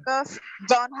Okay. tacos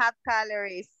don't have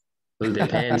calories. It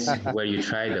depends where you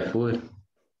try the food.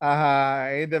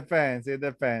 It depends. It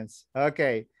depends.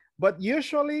 Okay, but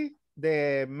usually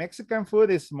the Mexican food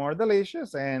is more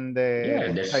delicious and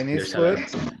the Chinese food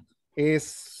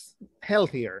is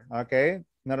healthier. Okay,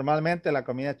 normalmente la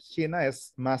comida china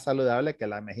es más saludable que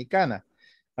la mexicana.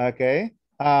 Okay.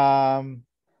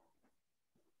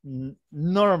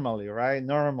 Normally, right?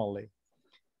 Normally.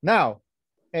 Now,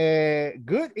 a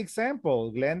good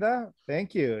example, Glenda.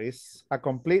 Thank you. It's a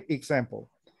complete example.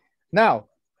 Now,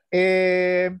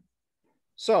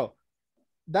 so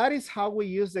that is how we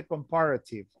use the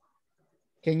comparative.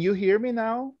 Can you hear me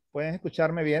now? ¿Pueden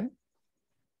escucharme bien?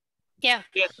 Yeah.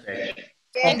 Yes.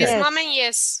 In this Okay. moment,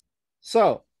 yes.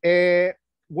 So,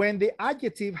 when the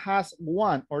adjective has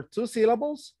one or two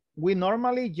syllables, we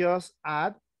normally just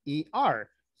add ER.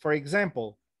 For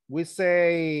example, we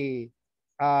say,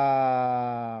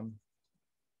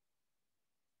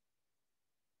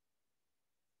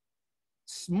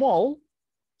 small.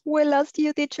 We lost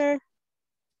you, teacher.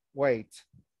 Wait.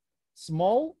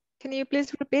 Small. Can you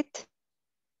please repeat?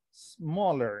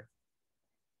 Smaller.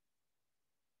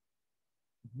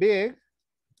 Big.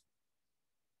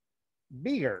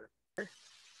 Bigger.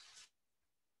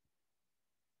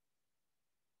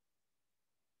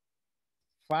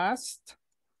 Fast.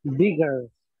 Bigger.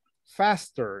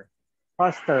 Faster.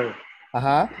 Faster.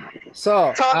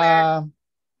 So, Taller.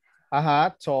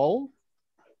 tall.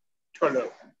 Taller.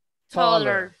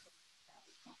 Taller.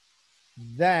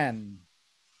 Than.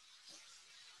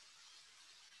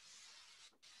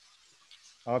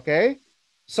 Okay.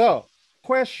 So,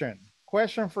 question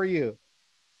for you.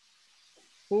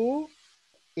 Who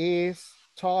is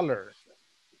taller?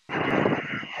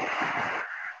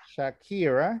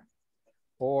 Shakira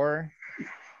or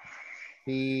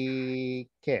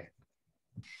Piqué?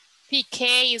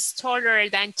 Piqué is taller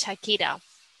than Shakira.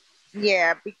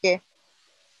 Yeah, Piqué.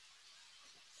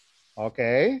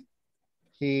 Okay.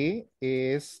 He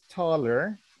is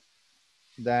taller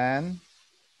than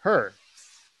her.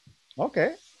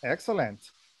 Okay, excellent.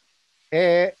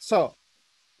 So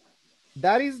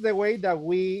that is the way that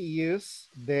we use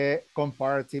the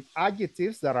comparative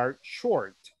adjectives that are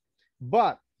short.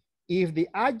 But if the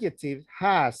adjective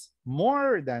has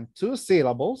more than 2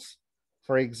 syllables,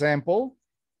 for example,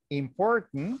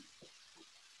 important,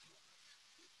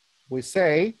 we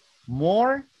say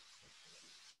more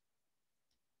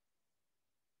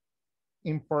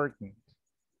important.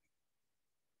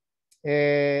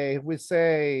 If we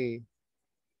say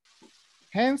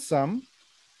handsome,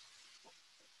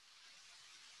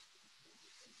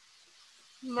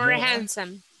 more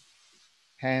handsome.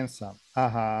 Handsome.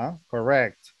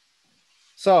 Correct.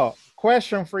 So,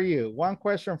 question for you. One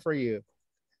question for you.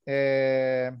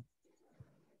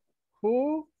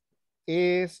 Who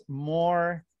is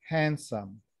more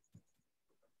handsome?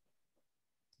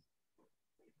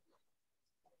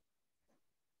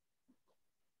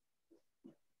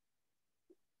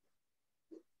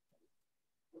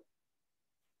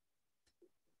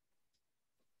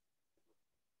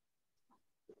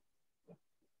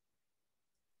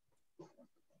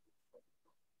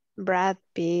 Brad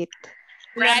Pitt.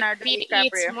 Brad Pitt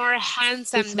is more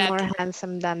handsome He's than more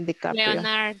handsome than DiCaprio.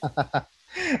 Leonardo.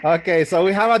 Okay, so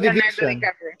we have a Leonardo division.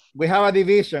 DiCaprio. We have a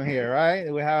division here,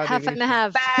 right? We have a Half division. and a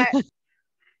half.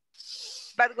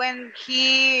 But when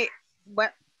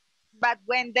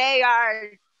they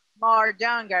are more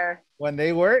younger. When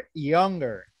they were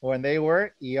younger. When they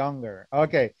were younger.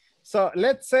 Okay, so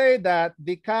let's say that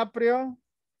DiCaprio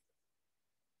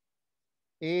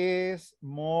is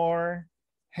more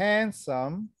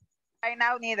handsome Right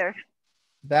now, neither.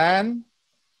 than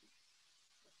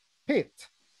Pitt.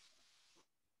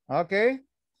 Okay,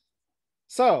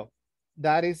 so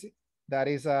that is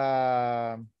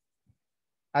an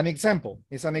example.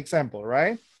 It's an example,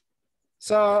 right?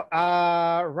 So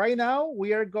right now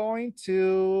we are going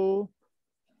to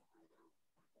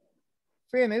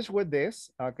finish with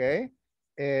this. Okay,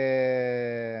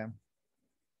 the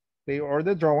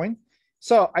drawing.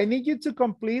 So I need you to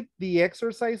complete the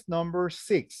exercise number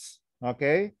 6.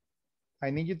 Okay, I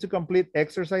need you to complete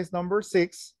exercise number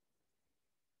 6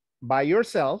 by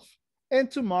yourself, and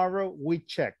tomorrow we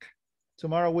check.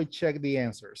 Tomorrow we check the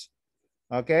answers.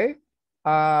 Okay.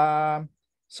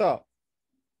 So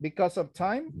because of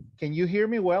time, can you hear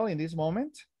me well in this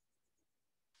moment?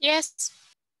 Yes.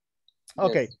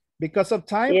 Okay. Yes. Because of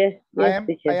time, I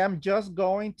am just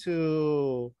going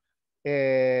to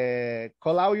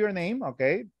call out your name.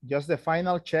 Okay. Just the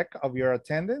final check of your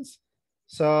attendance.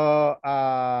 So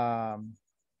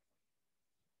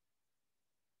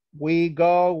we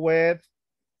go with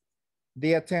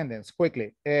the attendance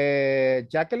quickly.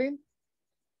 Jacqueline?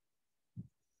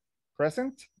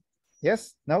 Present?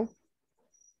 Yes? No?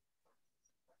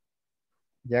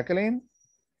 Jacqueline?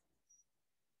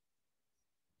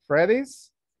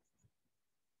 Freddy's?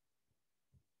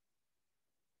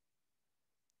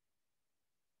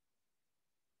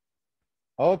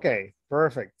 Okay,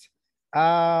 perfect.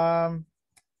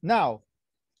 Now,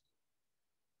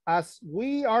 as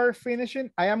we are finishing,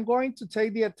 I am going to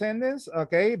take the attendance,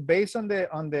 okay, based on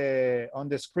the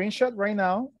screenshot right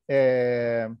now.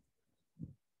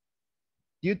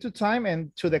 Due to time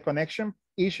and to the connection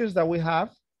issues that we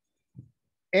have.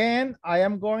 And I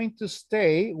am going to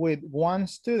stay with one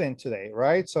student today,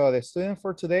 right? So the student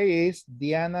for today is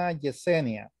Diana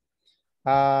Yesenia.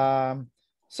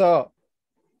 So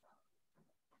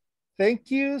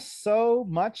thank you so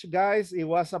much, guys. It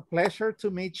was a pleasure to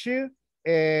meet you.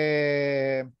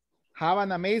 Have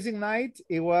an amazing night.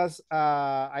 It was,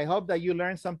 I hope that you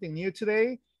learned something new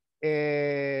today.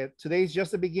 Today is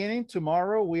just the beginning.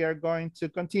 Tomorrow we are going to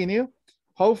continue.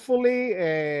 hopefully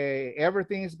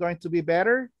everything is going to be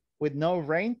better with no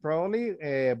rain, probably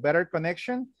a better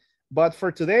connection. But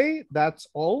for today, that's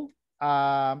all.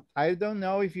 I don't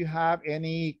know if you have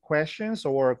any questions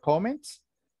or comments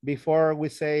before we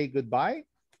say goodbye.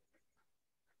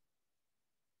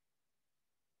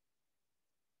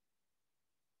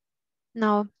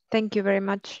 No, thank you very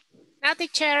much. Now,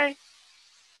 teacher.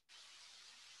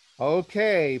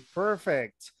 Okay,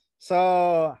 perfect.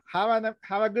 So have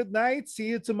a good night. See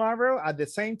you tomorrow at the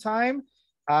same time.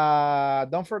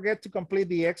 Don't forget to complete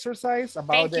the exercise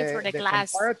about Thank you for the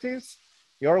class. comparatives.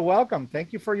 You're welcome.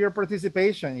 Thank you for your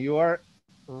participation. You are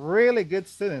really good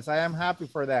students. I am happy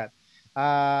for that.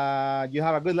 You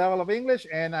have a good level of English,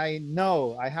 and I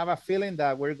know, I have a feeling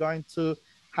that we're going to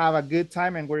have a good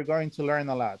time and we're going to learn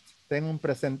a lot. Tengo un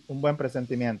buen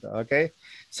presentimiento, okay?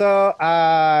 So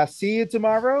see you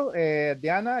tomorrow.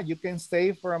 Diana, you can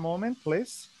stay for a moment,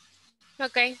 please.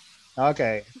 Okay.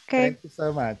 Okay. Thank you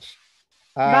so much.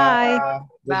 Bye.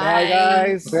 Goodbye,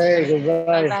 guys. Okay,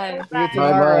 goodbye. Bye. See you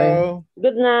tomorrow.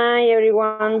 Good night,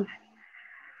 everyone.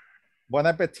 Bon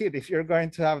appetit if you're going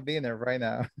to have dinner right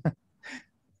now.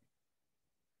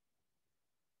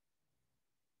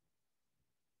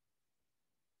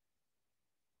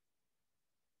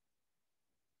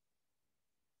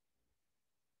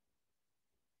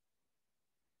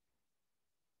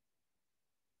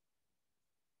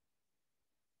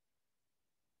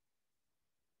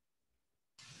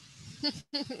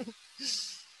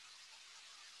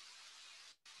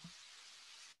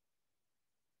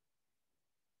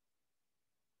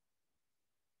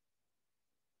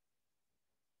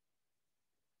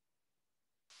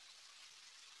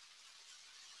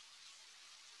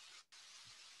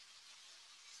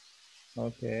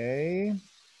 Okay.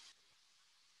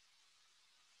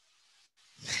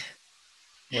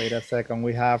 Wait a second.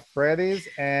 We have Freddy's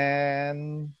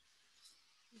and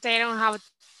They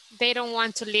don't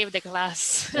want to leave the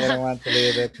class. they don't want to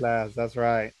leave the class. That's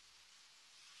right.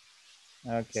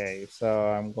 Okay, so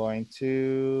I'm going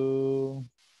to.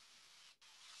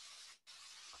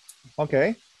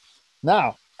 Okay.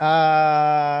 Now,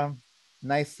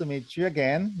 nice to meet you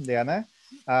again, Diana.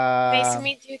 Nice to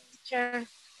meet you, teacher.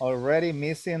 Already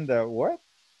missing the what?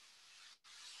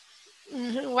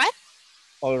 What?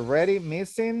 Already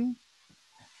missing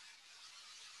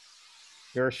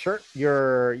your shirt.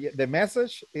 The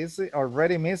message is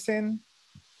already missing.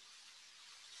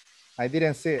 I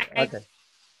didn't see it. Okay.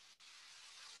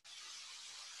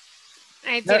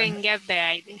 I didn't get the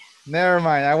idea. Never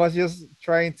mind. I was just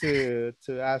trying to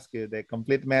ask you the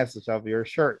complete message of your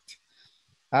shirt.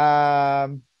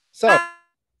 So.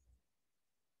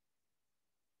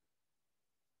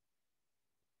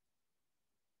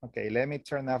 Okay, let me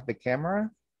turn off the camera.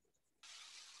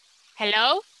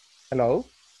 Hello? Hello?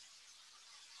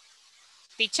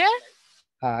 Teacher?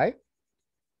 Hi.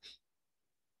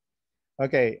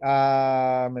 Okay,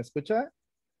 ¿me escucha?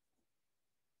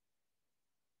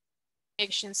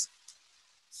 Connections.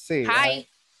 Sí. Hi.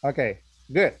 Okay,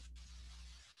 good.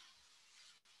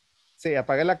 Sí,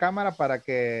 apagué la cámara para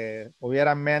que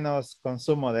hubiera menos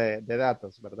consumo de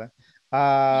datos, ¿verdad?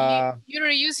 You're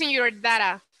using your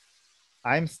data.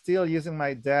 I'm still using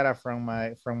my data from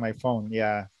my phone.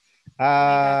 Yeah.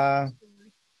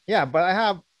 Yeah, but I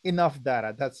have enough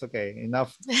data. That's okay.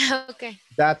 Enough. Okay.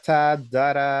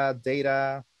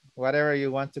 Data, whatever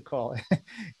you want to call it.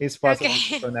 It's possible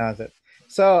to pronounce it.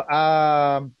 So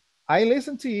I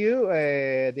listened to you,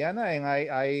 Diana, and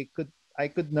I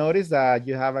could notice that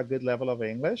you have a good level of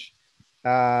English.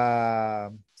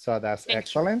 So that's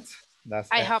excellent.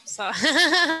 I hope so.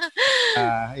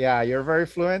 Yeah, you're very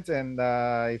fluent, and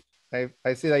I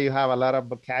see that you have a lot of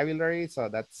vocabulary. So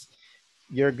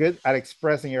you're good at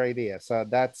expressing your ideas. So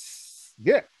that's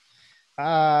good.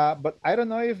 But I don't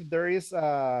know if there is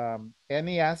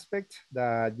any aspect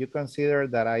that you consider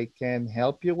that I can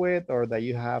help you with, or that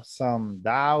you have some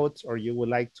doubts or you would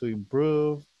like to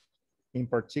improve in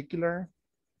particular.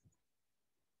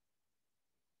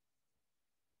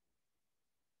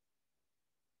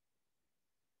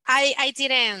 I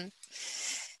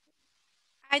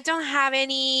don't have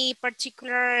any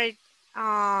particular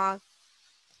doubt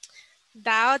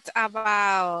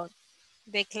about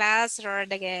the class or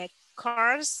the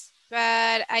course,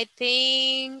 but I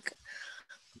think,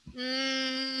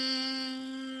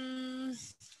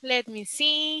 let me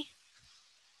see.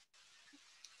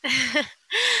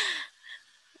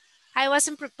 I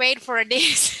wasn't prepared for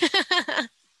this.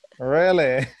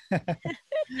 Really?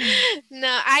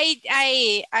 No,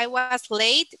 I was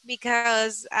late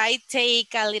because I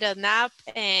take a little nap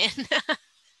and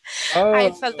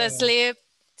I fell asleep.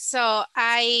 So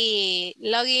I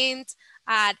logged in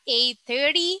at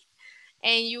 8:30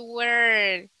 and you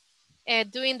were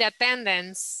doing the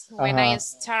attendance when I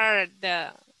started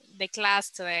the class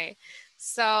today.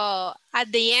 So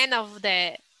at the end of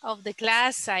the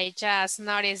class, I just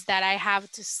noticed that I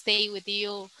have to stay with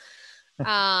you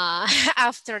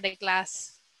after the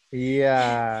class.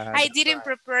 Yeah. I didn't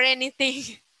prepare anything.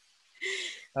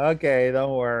 Okay,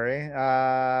 don't worry.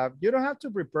 You don't have to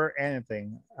prepare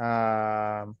anything.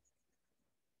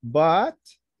 But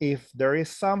if there is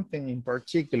something in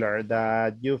particular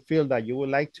that you feel that you would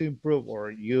like to improve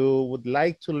or you would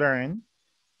like to learn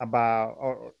about,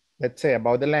 or let's say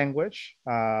about the language,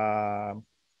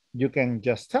 you can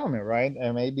just tell me, right?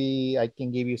 And maybe I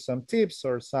can give you some tips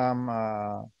or some,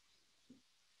 I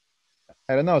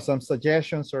don't know, some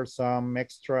suggestions or some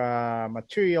extra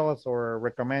materials or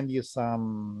recommend you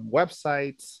some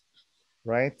websites,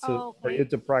 right? For you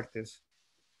to practice.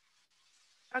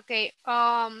 Okay.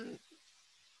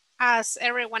 As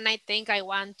everyone, I think I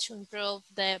want to improve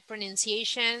the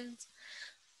pronunciation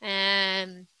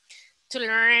and to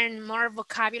learn more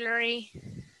vocabulary.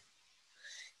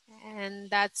 And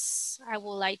that's, I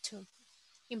would like to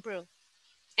improve.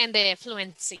 And the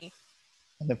fluency.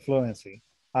 And the fluency.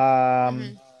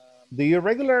 Do you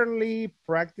regularly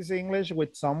practice English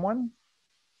with someone?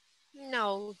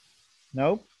 No.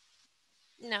 No?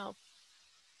 No.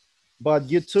 But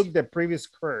you took the previous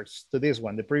course to this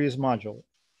one, the previous module.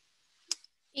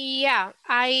 Yeah,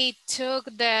 I took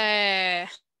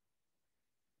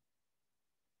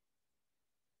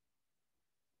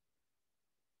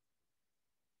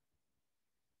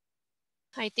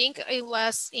I think it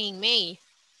was in May.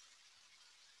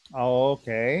 Oh,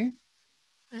 okay.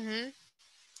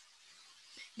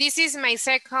 This is my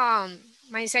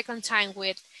second time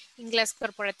with Ingles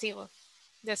Corporativo,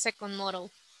 the second model.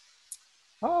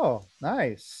 Oh,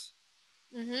 nice.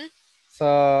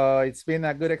 So it's been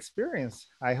a good experience,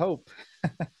 I hope.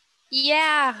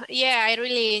 Yeah, I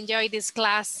really enjoyed this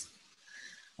class.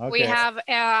 Okay. We have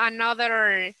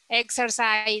another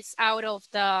exercise out of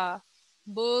the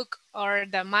book or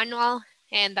the manual,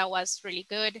 and that was really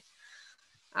good.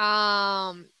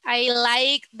 I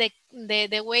like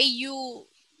the way you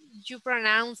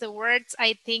pronounce the words.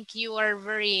 I think you are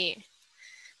very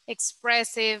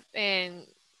expressive and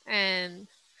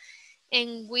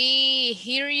we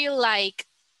hear you like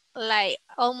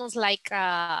almost like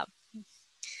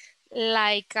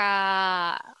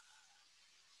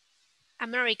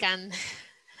American.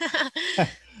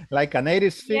 Like a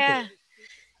native speaker.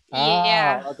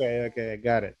 Yeah. Okay,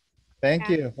 got it. Thank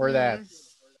you for that.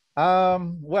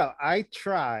 Well, I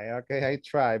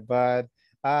try, but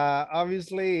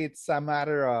obviously it's a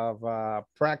matter of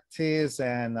practice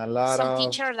and a lot some of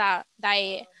teachers that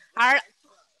are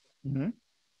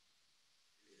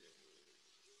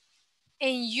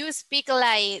and you speak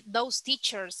like those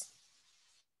teachers.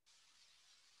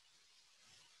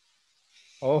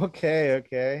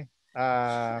 Okay.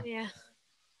 Yeah.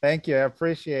 Thank you, I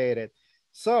appreciate it.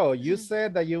 So you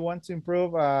said that you want to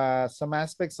improve some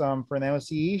aspects on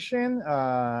pronunciation,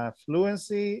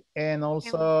 fluency, and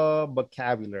also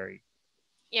vocabulary.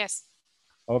 Yes.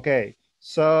 Okay,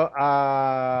 so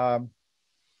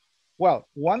well,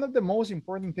 one of the most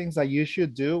important things that you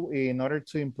should do in order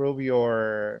to improve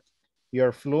your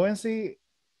fluency,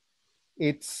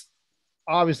 it's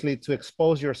obviously to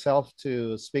expose yourself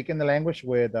to speaking the language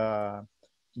with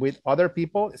other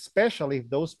people, especially if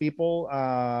those people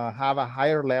have a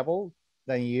higher level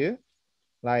than you,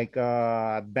 like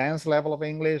advanced level of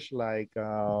English, like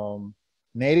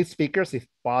native speakers, if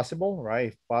possible, right?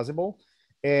 If possible.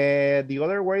 The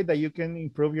other way that you can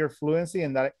improve your fluency,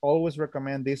 and that I always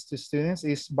recommend this to students,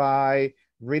 is by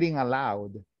reading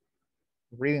aloud.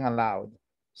 Reading aloud.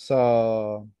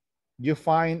 So you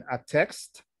find a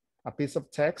text, a piece of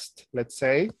text, let's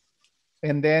say,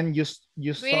 and then you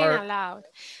start reading aloud.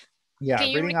 Yeah, can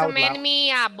you recommend me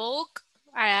a book?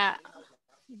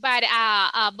 But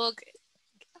a book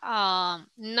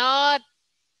not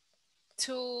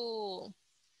too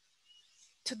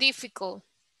difficult.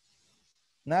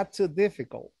 Not too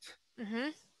difficult.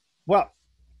 Well,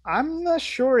 I'm not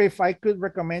sure if I could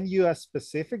recommend you a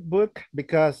specific book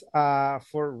because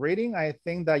for reading, I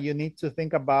think that you need to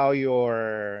think about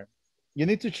you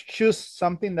need to choose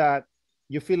something that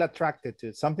you feel attracted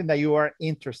to, something that you are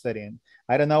interested in.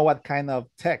 I don't know what kind of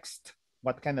text,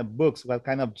 what kind of books, what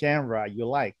kind of genre you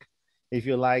like. If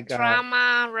you like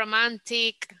drama,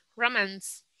 romantic,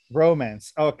 romance.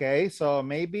 Romance. Okay, so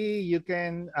maybe you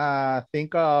can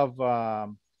think of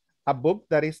a book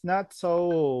that is not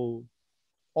so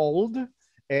old.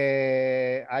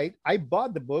 I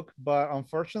bought the book, but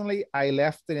unfortunately I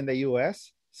left it in the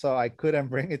US. so I couldn't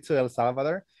bring it to El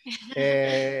Salvador.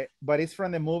 But it's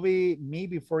from the movie Me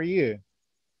Before You.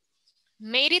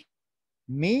 Made it.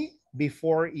 Me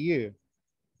Before You.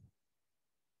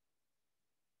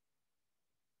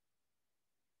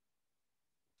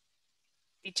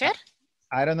 Teacher?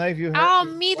 I don't know if you heard. Oh,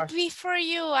 Meet Before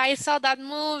You. I saw that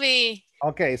movie.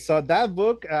 Okay, so that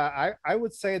book, I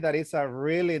would say that it's a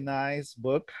really nice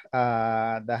book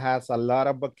that has a lot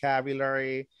of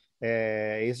vocabulary.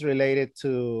 It's related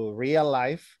to real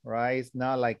life, right? It's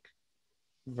not like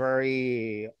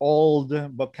very old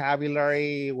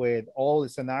vocabulary with old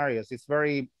scenarios. It's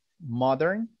very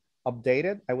modern,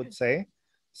 updated, I would say.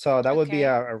 So that would be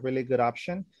a really good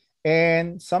option.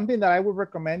 And something that I would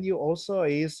recommend you also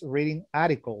is reading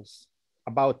articles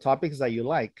about topics that you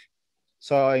like.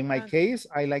 So in my case,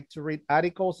 I like to read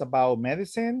articles about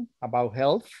medicine, about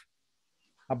health,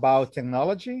 about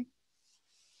technology.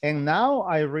 And now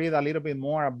I read a little bit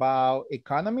more about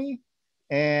economy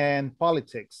and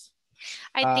politics.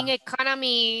 I think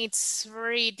economy, it's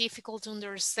very difficult to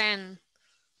understand.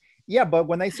 Yeah, but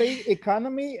when I say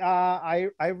economy, I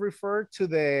refer to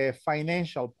the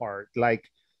financial part, like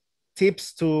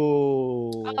tips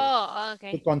to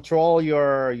control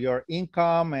your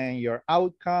income and your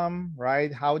outcome,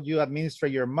 right? How do you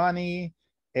administrate your money?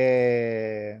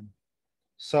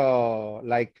 So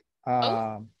like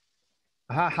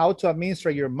how to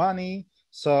administrate your money.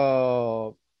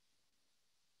 So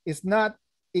it's not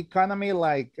economy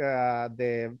like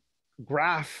the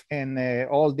graph and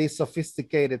all these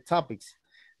sophisticated topics.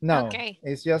 No,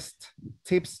 it's just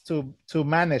tips to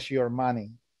manage your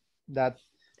money. That's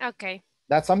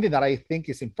something that I think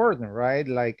is important, right?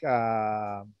 Like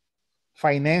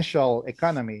financial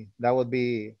economy, that would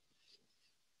be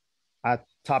a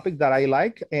topic that I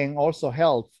like, and also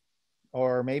health.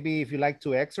 Or maybe if you like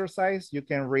to exercise, you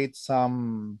can read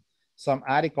some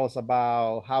articles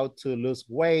about how to lose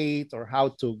weight or how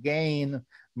to gain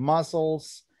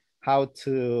muscles, how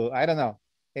to, I don't know,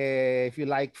 if you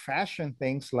like fashion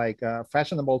things, like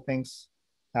fashionable things,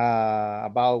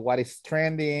 about what is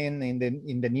trending in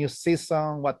the new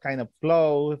season, what kind of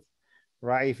clothes,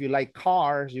 right? If you like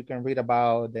cars, you can read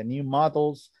about the new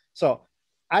models. So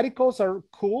articles are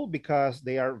cool because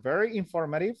they are very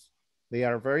informative, they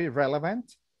are very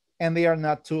relevant, and they are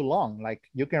not too long. Like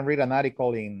you can read an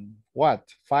article in what,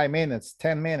 5 minutes,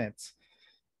 10 minutes,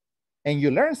 and you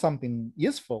learn something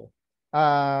useful.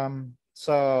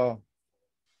 So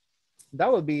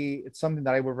that would be something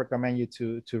that I would recommend you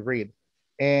to read.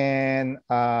 And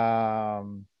that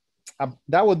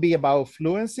would be about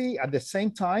fluency. At the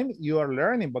same time, you are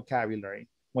learning vocabulary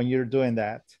when you're doing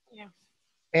that. Yeah.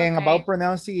 And about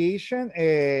pronunciation,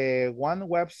 one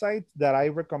website that I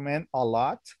recommend a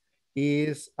lot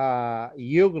is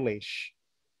Youglish.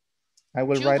 I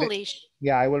will write it.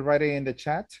 Yeah, I will write it in the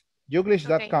chat.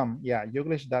 Youglish.com. Yeah,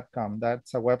 Youglish.com.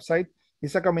 That's a website.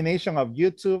 It's a combination of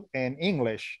YouTube and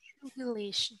English.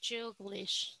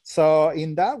 Youglish. So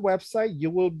in that website,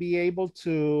 you will be able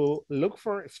to look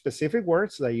for specific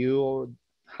words that you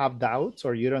have doubts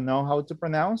or you don't know how to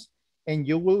pronounce, and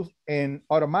you will, and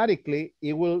automatically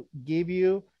it will give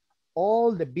you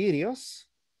all the videos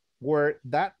where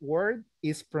that word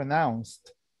is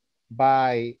pronounced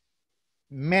by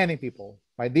many people,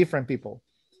 by different people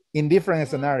in different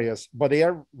scenarios, but they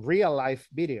are real life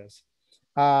videos,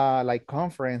 like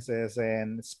conferences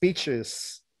and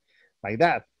speeches, like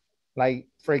that. Like,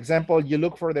 for example, you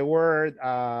look for the word,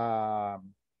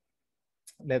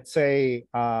 let's say,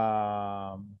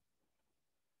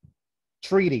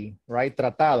 treaty, right?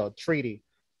 Tratado, treaty.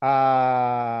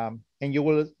 And you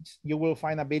will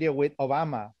find a video with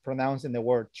Obama pronouncing the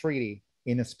word treaty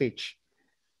in a speech.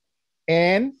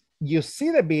 And you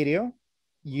see the video,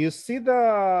 you see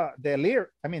the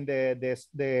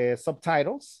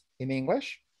subtitles in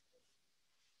English.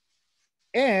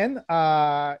 And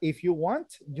if you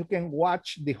want, you can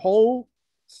watch the whole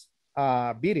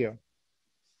video.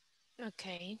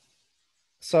 Okay.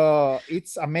 So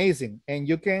it's amazing. And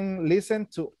you can listen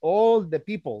to all the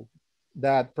people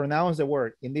that pronounce the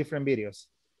word in different videos.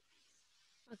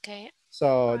 Okay.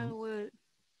 So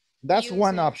that's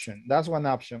one option. That's one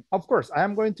option. Of course, I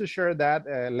am going to share that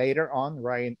later on,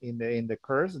 right, in the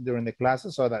course during the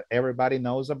classes, so that everybody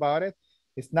knows about it.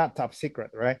 It's not top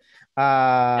secret, right?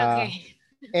 Okay.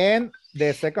 And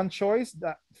the second choice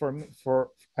that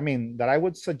that I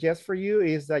would suggest for you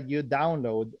is that you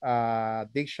download a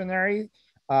dictionary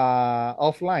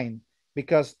offline,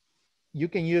 because you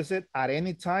can use it at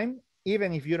any time,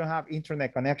 even if you don't have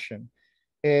internet connection.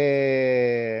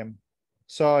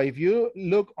 So if you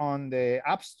look on the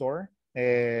App Store,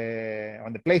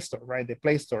 on the Play Store, right? The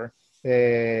Play Store,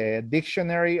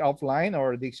 dictionary offline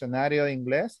or diccionario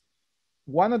inglés,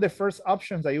 one of the first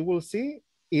options that you will see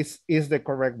is the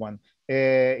correct one.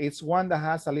 It's one that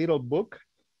has a little book,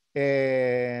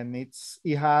 and it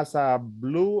has a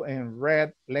blue and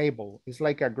red label. It's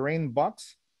like a green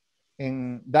box,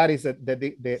 and that is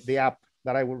the app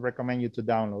that I would recommend you to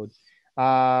download.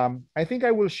 I think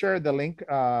I will share the link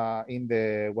in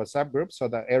the WhatsApp group so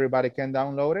that everybody can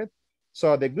download it.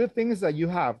 So the good thing is that you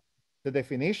have the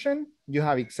definition, you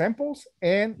have examples,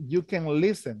 and you can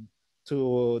listen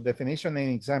to definition and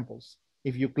examples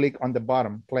if you click on the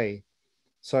bottom, play.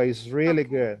 So it's really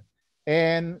good.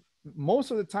 And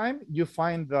most of the time you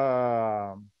find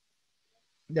the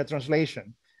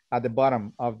translation at the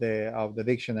bottom of the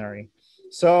dictionary.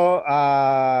 So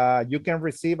you can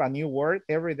receive a new word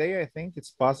every day. I think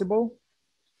it's possible.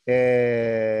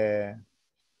 I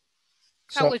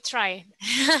will try.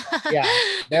 Yeah,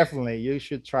 definitely. You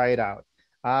should try it out.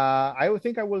 I would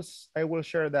think I will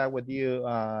share that with you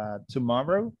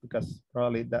tomorrow, because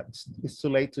probably it's too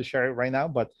late to share it right now.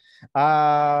 But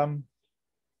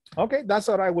okay, that's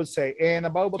what I would say. And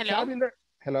about vocabulary,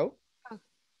 hello.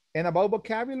 And about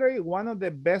vocabulary, one of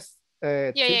the best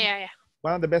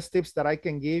one of the best tips that I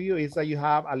can give you is that you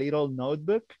have a little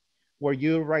notebook where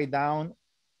you write down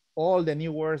all the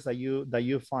new words that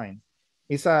you find.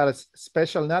 It's a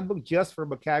special notebook just for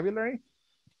vocabulary.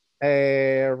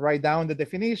 Write down the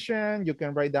definition, you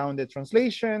can write down the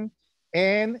translation,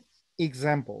 and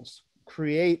examples.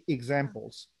 Create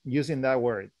examples using that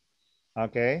word,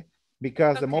 okay?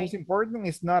 Because the most important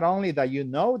is not only that you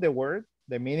know the word,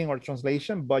 the meaning or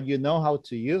translation, but you know how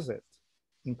to use it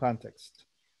in context.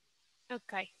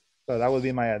 Okay. So that would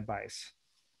be my advice.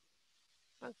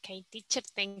 Okay, teacher,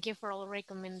 thank you for all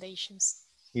recommendations.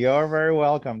 You're very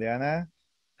welcome, Diana.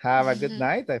 Have a good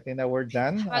night. I think that we're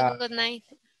done. Have a good night.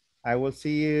 I will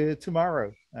see you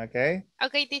tomorrow, okay?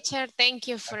 Okay, teacher, thank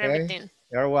you for everything.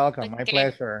 You're welcome. My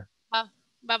pleasure.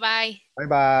 Bye-bye.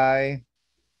 Bye-bye.